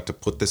I would like to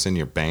put this in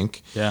your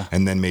bank Yeah.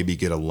 and then maybe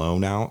get a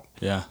loan out.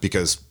 Yeah.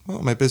 Because, well,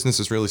 my business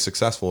is really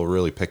successful,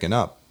 really picking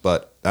up,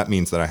 but that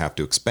means that I have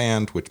to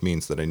expand, which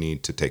means that I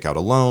need to take out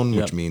a loan,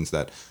 which Yep. means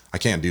that I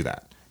can't do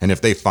that. And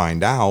if they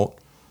find out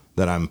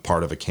that I'm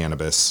part of a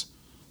cannabis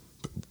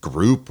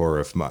group, or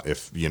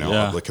if you know,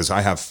 Yeah. because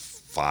I have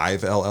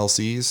 5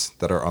 LLCs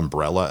that are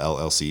umbrella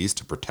LLCs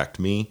to protect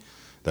me,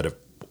 that if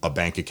a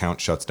bank account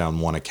shuts down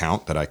one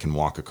account, that I can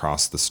walk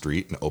across the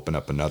street and open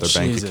up another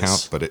bank Jesus.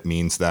 account, but it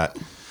means that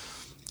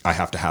I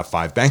have to have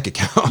 5 bank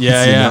accounts.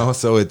 Yeah, you yeah. know?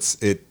 So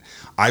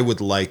I would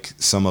like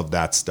some of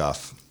that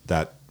stuff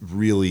that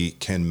really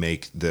can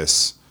make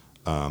this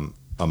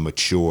a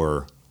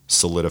mature,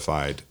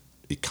 solidified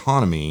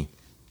economy.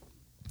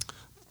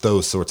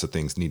 Those sorts of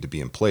things need to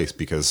be in place,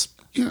 because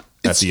Yeah,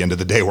 at the end of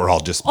the day, we're all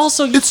just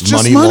Also, it's just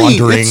money money.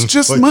 laundering. It's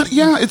just Like- money.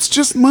 Yeah, it's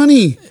just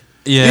money.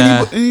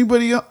 Yeah.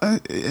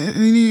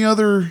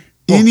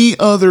 Any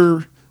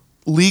other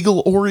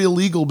legal or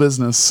illegal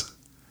business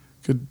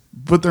could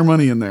put their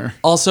money in there.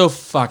 Also,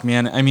 fuck,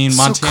 man. I mean,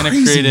 So Montana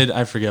crazy. created,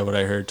 I forget what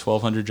I heard,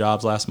 1,200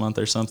 jobs last month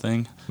or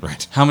something.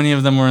 Right. How many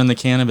of them were in the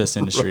cannabis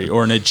industry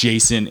or an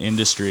adjacent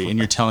industry? And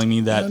you're telling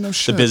me that Yeah, no the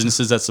shit.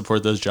 businesses that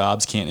support those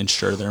jobs can't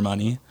insure their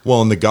money?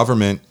 Well, and the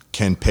government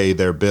can pay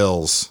their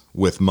bills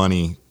with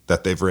money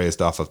that they've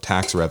raised off of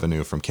tax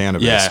revenue from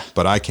cannabis, Yeah.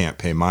 but I can't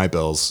pay my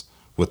bills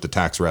with the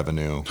tax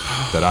revenue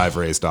that I've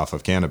raised off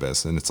of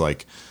cannabis. And it's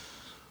like,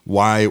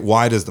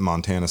 why does the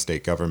Montana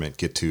state government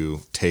get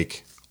to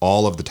take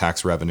all of the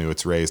tax revenue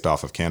it's raised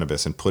off of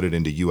cannabis and put it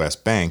into U.S.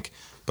 Bank,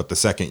 but the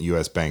second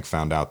U.S. Bank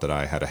found out that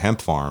I had a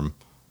hemp farm,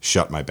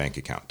 shut my bank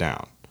account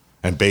down?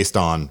 And based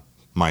on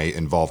my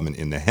involvement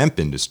in the hemp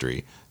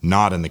industry,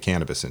 not in the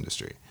cannabis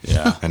industry.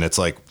 Yeah. And it's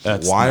like,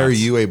 That's why are nuts.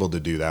 you able to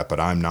do that, but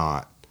I'm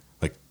not?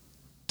 Like,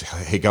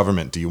 hey,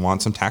 government, do you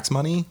want some tax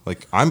money?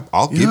 Like,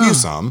 I'll give Yeah. you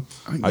some.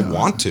 I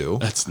want to.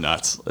 That's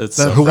nuts. It's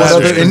That- so What What That's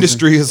other crazy.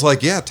 industry is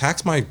like, yeah,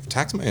 tax my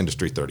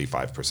industry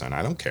 35%.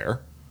 I don't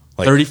care.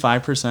 Like,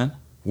 35%?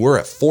 we're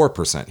at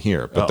 4%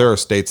 here, but Oh. there are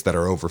states that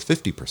are over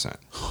 50%.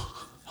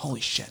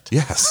 Holy shit.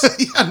 Yes.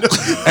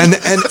 and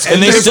And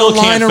they there's still a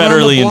line can't around the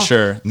federally block.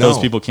 insure. Those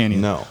people can't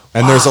either. No.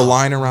 And there's a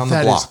line around the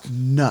That block. is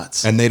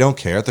nuts. And they don't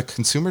care. The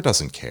consumer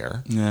doesn't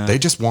care. Yeah. They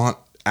just want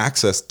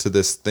access to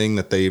this thing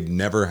that they've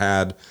never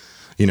had.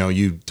 You know,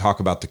 you talk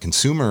about the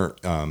consumer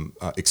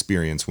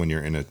experience when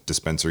you're in a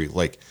dispensary.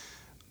 Like,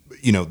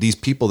 you know, these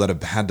people that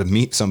have had to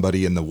meet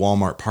somebody in the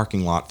Walmart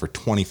parking lot for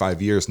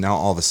 25 years, now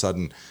all of a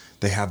sudden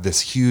they have this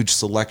huge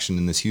selection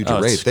and this huge Oh,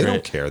 array. it's They great.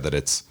 don't care that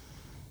it's,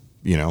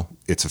 you know,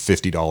 it's a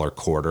 $50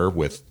 quarter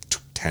with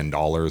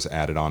 $10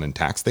 added on in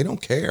tax. They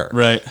don't care.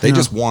 Right. They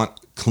just want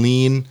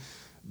clean,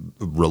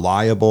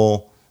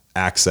 reliable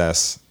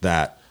access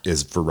that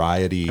is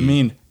variety. I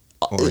mean,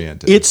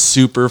 oriented. it's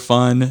super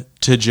fun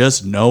to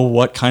just know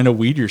what kind of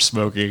weed you're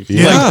smoking.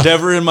 Yeah. Like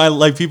never in my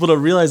like people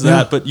don't realize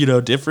that, but you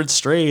know, different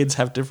strains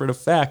have different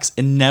effects,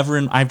 and never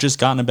in I've just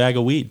gotten a bag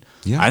of weed.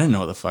 Yeah. I didn't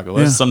know what the fuck it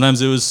was. Yeah.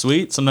 Sometimes it was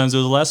sweet, sometimes it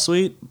was less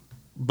sweet,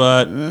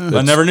 but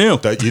I never knew.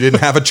 that you didn't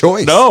have a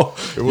choice. No,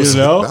 It was,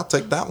 you know? I'll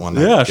take that one.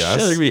 Yeah, I shit, guess.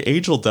 there could be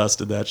angel dust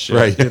in that shit.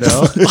 Right. You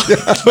know,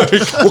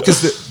 Well,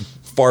 because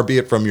far be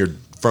it from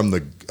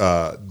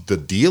the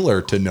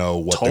dealer to know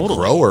what the Totally.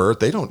 grower.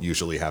 They don't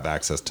usually have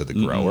access to the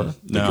grower.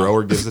 The No.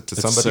 grower gives it to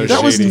It's somebody. so else.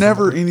 That was shady.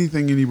 never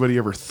anything anybody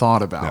ever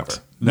thought about. Never.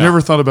 No.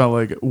 Never thought about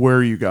like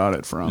where you got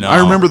it from. No. I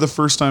remember the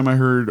first time I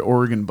heard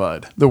Oregon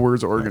Bud, the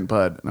words Oregon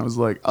Bud, and I was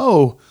like,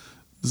 "Oh,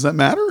 does that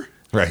matter?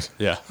 Right.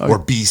 Yeah. Or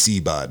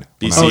BC Bud.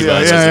 BC Oh, yeah,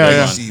 Bud is yeah, a yeah, big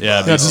yeah.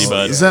 one. Yeah, Yeah, BC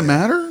Bud. Does that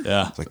matter?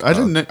 Yeah. Like, I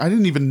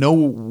didn't even know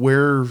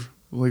where.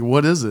 Like,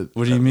 what is it?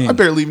 What do you mean? I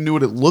barely even knew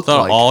what it looked I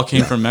thought like. it all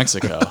came from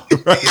Mexico.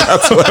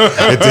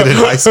 It did in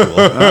high school.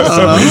 For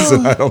some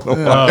reason. I don't know.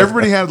 Yeah.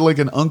 Everybody had like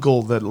an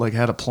uncle that like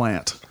had a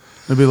plant.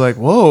 They'd be like,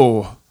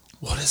 "Whoa,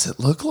 what does it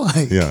look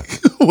like? Yeah.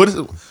 what is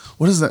it?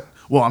 What is that?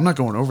 Well, I'm not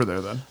going over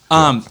there then.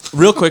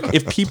 Real quick,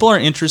 if people are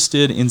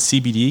interested in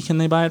CBD, can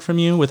they buy it from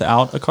you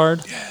without a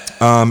card?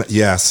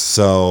 Yes.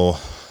 So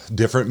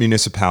different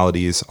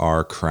municipalities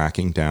are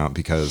cracking down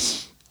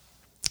because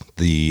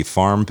the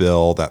farm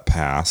bill that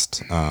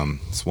passed,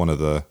 it's one of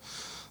the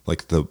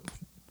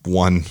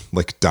one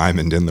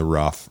diamond in the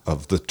rough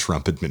of the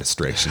Trump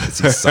administration is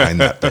he signed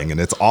that thing,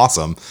 and it's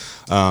awesome.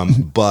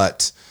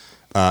 But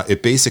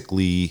it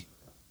basically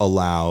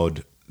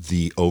allowed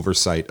the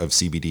oversight of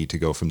CBD to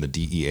go from the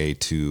DEA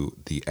to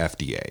the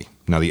FDA.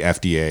 Now the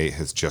FDA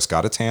has just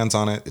got its hands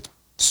on it. It's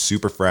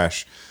super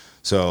fresh.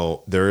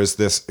 So there is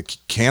this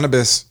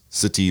cannabis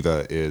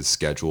sativa is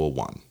Schedule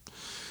 1.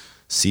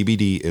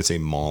 CBD is a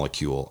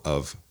molecule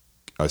of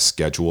a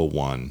Schedule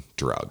 1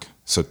 drug.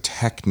 So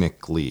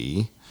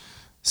technically,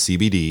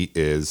 CBD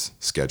is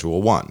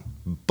Schedule 1.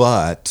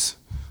 But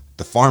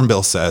the Farm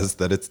Bill says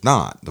that it's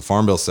not. The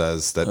Farm Bill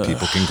says that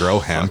people can grow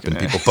hemp and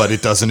people, but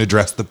it doesn't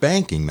address the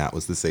banking. That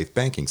was the safe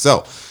banking.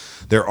 So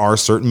there are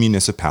certain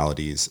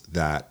municipalities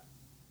that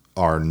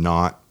are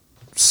not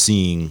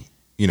seeing,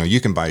 you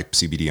can buy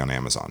CBD on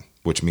Amazon,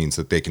 which means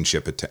that they can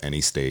ship it to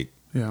any state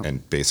Yeah.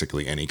 and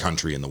basically any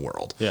country in the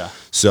world. Yeah.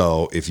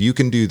 So if you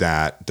can do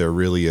that, there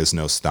really is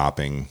no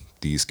stopping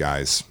these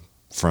guys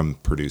from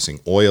producing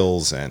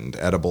oils and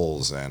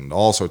edibles and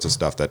all sorts of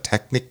stuff that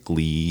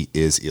technically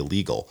is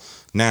illegal.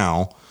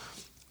 Now,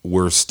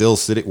 we're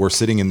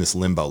sitting in this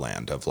limbo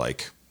land of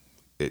like,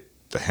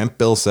 the hemp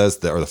bill says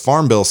that, or the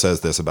farm bill says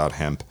this about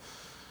hemp.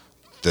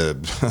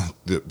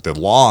 The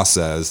law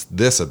says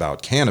this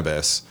about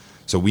cannabis.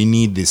 So we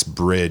need this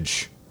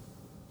bridge,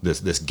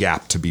 this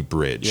gap to be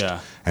bridged. Yeah.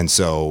 And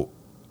so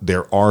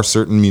there are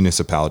certain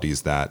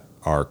municipalities that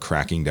are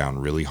cracking down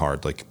really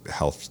hard, like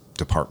health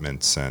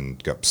departments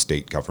and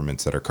state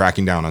governments that are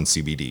cracking down on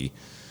CBD.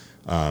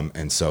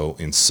 And so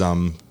in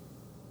some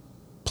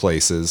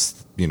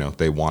places,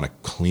 they want to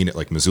clean it.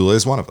 Like Missoula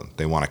is one of them.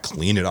 They want to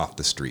clean it off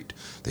the street.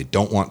 They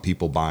don't want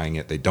people buying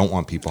it. They don't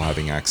want people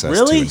having access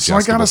Really? to So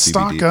I gotta ingestible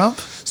CBD. stock up.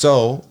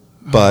 So,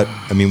 but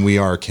I mean, we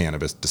are a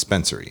cannabis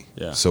dispensary.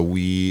 Yeah. So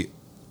we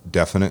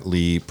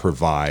definitely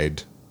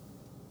provide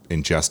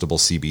ingestible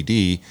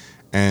CBD.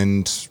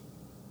 And,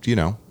 you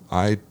know,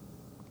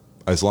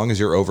 as long as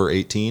you're over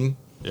 18,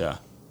 Yeah.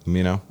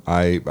 you know,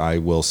 I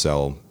will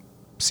sell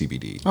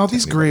CBD. Oh,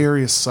 these gray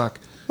areas suck.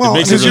 It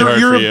makes it Because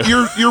really hard for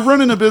you. you're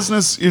running a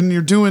business and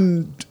you're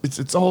doing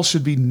it's all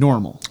should be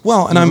normal.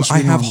 Well, and It all should I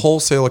be have normal.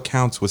 wholesale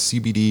accounts with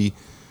CBD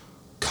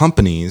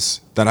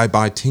companies that I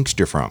buy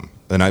tincture from,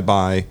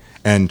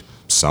 and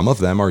some of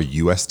them are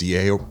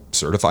USDA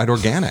certified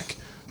organic.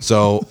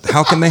 So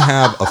how can they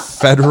have a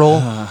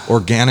federal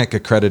organic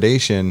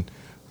accreditation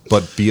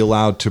but be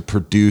allowed to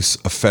produce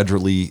a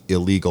federally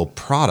illegal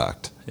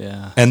product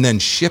Yeah. and then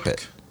ship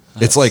it?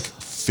 It's like,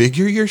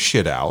 figure your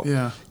shit out,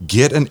 Yeah.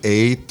 get an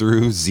A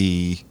through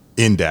Z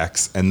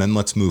index, and then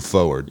let's move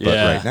forward. But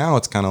Yeah. right now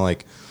it's kind of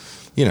like,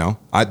 you know,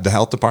 the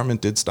health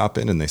department did stop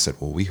in and they said,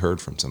 well, we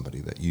heard from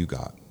somebody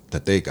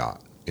that they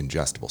got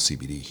ingestible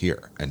CBD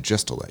here. And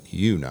just to let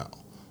you know,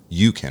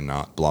 you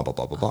cannot blah, blah,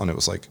 blah, blah, blah. And it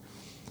was like,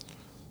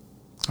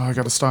 Oh, I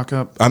got to stock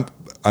up.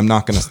 I'm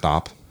not going to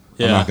stop.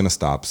 I'm Yeah. not going to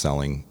stop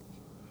selling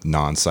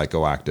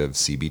non-psychoactive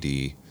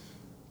CBD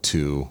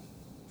to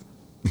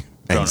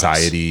Grown-ups.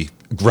 anxiety.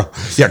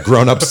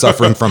 Grown-ups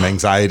suffering from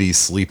anxiety,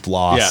 sleep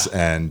loss,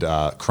 Yeah.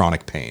 and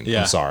chronic pain.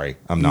 Yeah. I'm sorry.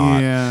 I'm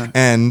not. Yeah.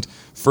 And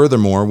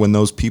furthermore, when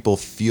those people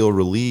feel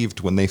relieved,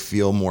 when they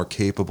feel more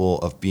capable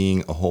of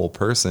being a whole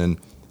person,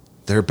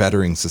 they're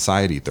bettering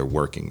society. They're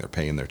working. They're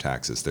paying their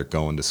taxes. They're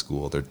going to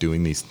school. They're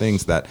doing these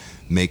things that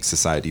make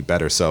society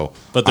better. So,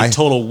 But they're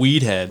total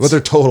weed heads. Well, they're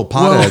total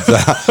potheads.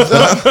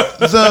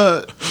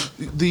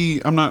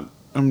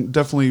 I'm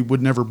definitely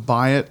would never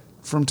buy it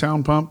from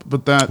Town Pump,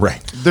 but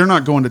Right. they're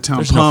not going to Town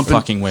There's no Pump. and-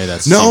 fucking way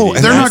that's No, CBD. and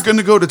they're that's- not going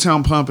to go to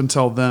Town Pump and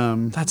tell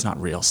them. That's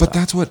not real stuff. But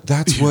that's what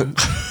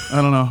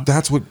I don't know.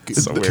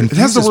 confuses It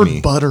has the word me.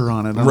 butter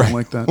on it. I don't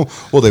like that.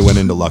 Well, they went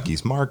into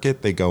Lucky's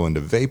Market. They go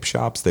into vape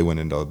shops. They went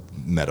into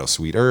Meadow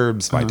Sweet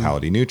Herbs, Uh-huh.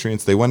 Vitality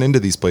Nutrients. They went into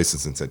these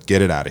places and said,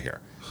 "Get it out of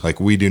here! Like,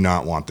 we do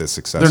not want this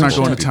accessible." They're not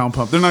going to people." Town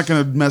Pump. They're not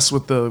going to mess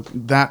with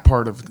that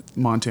part of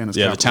Montana's.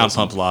 yeah, the Town capitalism.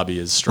 Pump lobby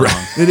is strong.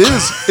 It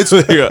is. It's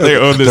They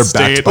own They're this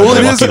backed state. by well,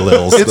 it the is. Lucky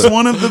Littles. It's but-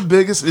 one of the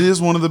biggest. It is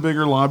one of the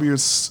bigger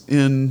lobbyists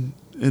in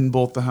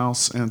both the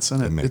House and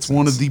Senate. makes It's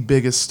one of sense. the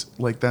biggest.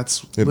 Like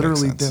that's It makes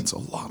literally sense. that's a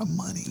lot of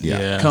money.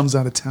 Yeah. comes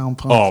out of Town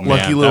Pump. Oh man,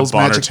 Lucky Little's that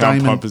Bonner Magic Town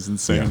Diamond. Pump is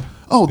insane.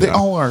 Oh, they Yeah.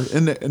 all are.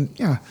 And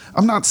yeah,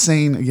 I'm not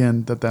saying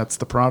again that that's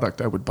the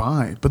product I would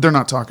buy, but they're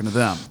not talking to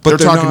them. They're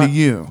talking not- to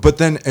you. But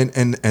then,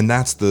 and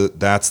that's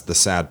the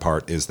sad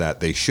part is that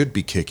they should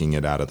be kicking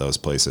it out of those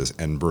places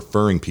and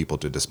referring people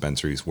to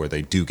dispensaries where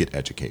they do get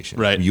education.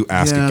 Right. You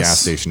ask a Yes. gas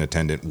station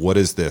attendant, "What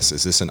is this?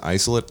 Is this an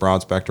isolate,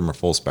 broad spectrum, or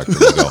full spectrum?"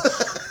 They go,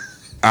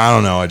 "I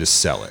don't know. I just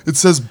sell it." It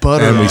says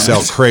butter. And we on sell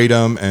it.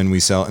 kratom,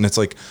 and it's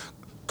like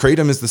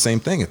kratom is the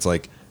same thing. It's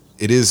like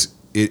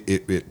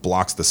it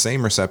blocks the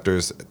same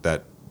receptors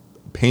that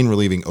pain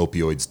relieving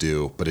opioids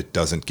do, but it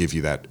doesn't give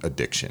you that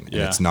addiction. And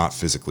Yeah. it's not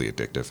physically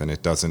addictive, and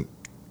it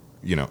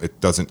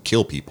doesn't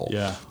kill people.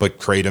 Yeah. But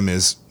kratom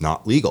is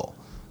not legal,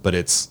 but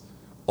it's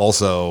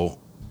also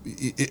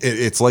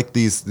it's like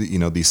these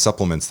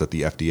supplements that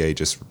the FDA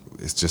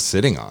is just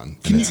sitting on.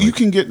 And it's You like-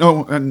 can get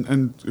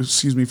and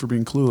excuse me for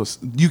being clueless.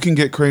 You can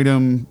get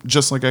kratom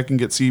just like I can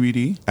get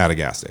CBD. at a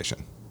gas station.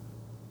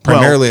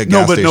 Primarily Well, a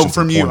gas station. no,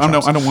 from you. porn I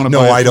shops. don't want to.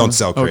 No, buy it I from- don't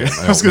sell kratom.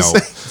 Okay. I was gonna No.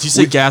 say. Did you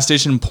say gas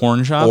station and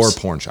porn shops? Or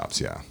porn shops,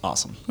 yeah.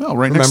 Awesome. Well,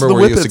 right next to Remember the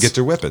where you used to Whippets. get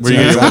your whippets? Were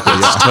you Yeah, gonna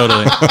exactly, yeah.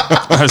 Totally.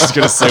 I was just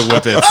gonna say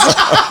whippets.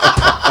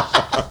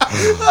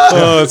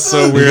 Oh, it's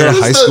so You weird. go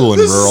to high school in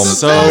rural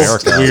So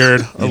America.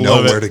 weird. I You know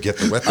love it. where to get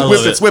the whippets. I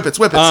love Whippets,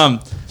 it.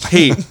 Whippets.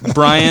 Hey,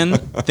 Brian,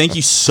 thank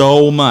you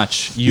so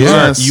much. You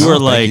Yes. are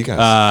Thank like you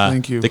guys.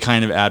 Thank you. the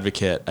kind of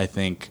advocate I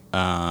think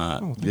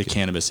the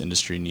cannabis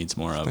industry needs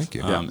more of. Thank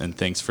you. And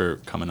thanks for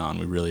coming on.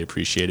 We really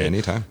appreciate it.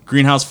 Anytime.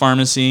 Greenhouse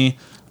Pharmacy.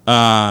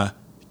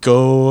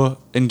 Go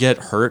and get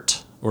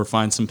hurt or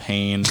find some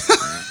pain.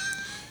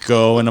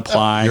 Go and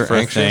apply You're for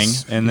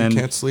anxious, a thing, and you then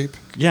can't sleep.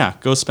 yeah,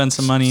 go spend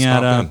some money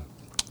Stop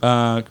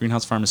at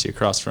Greenhouse Pharmacy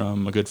across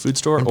from a good food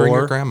store, And bring or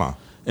your grandma.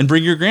 and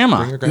bring your grandma.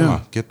 Bring your grandma. Yeah.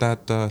 Get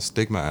that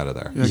stigma out of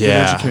there. Yeah. Get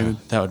Yeah, educated.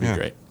 that would be Yeah.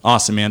 great.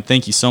 Awesome, man.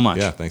 Thank you so much.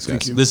 Yeah, thanks,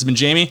 guys. you. This has been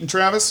Jamie. And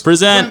Travis,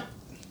 Present.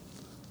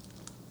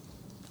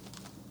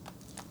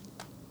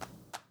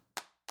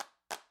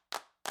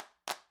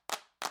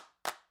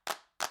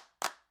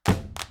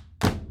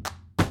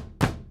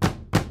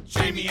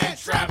 Jamie and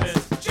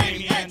Travis.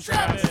 Jamie and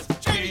Travis.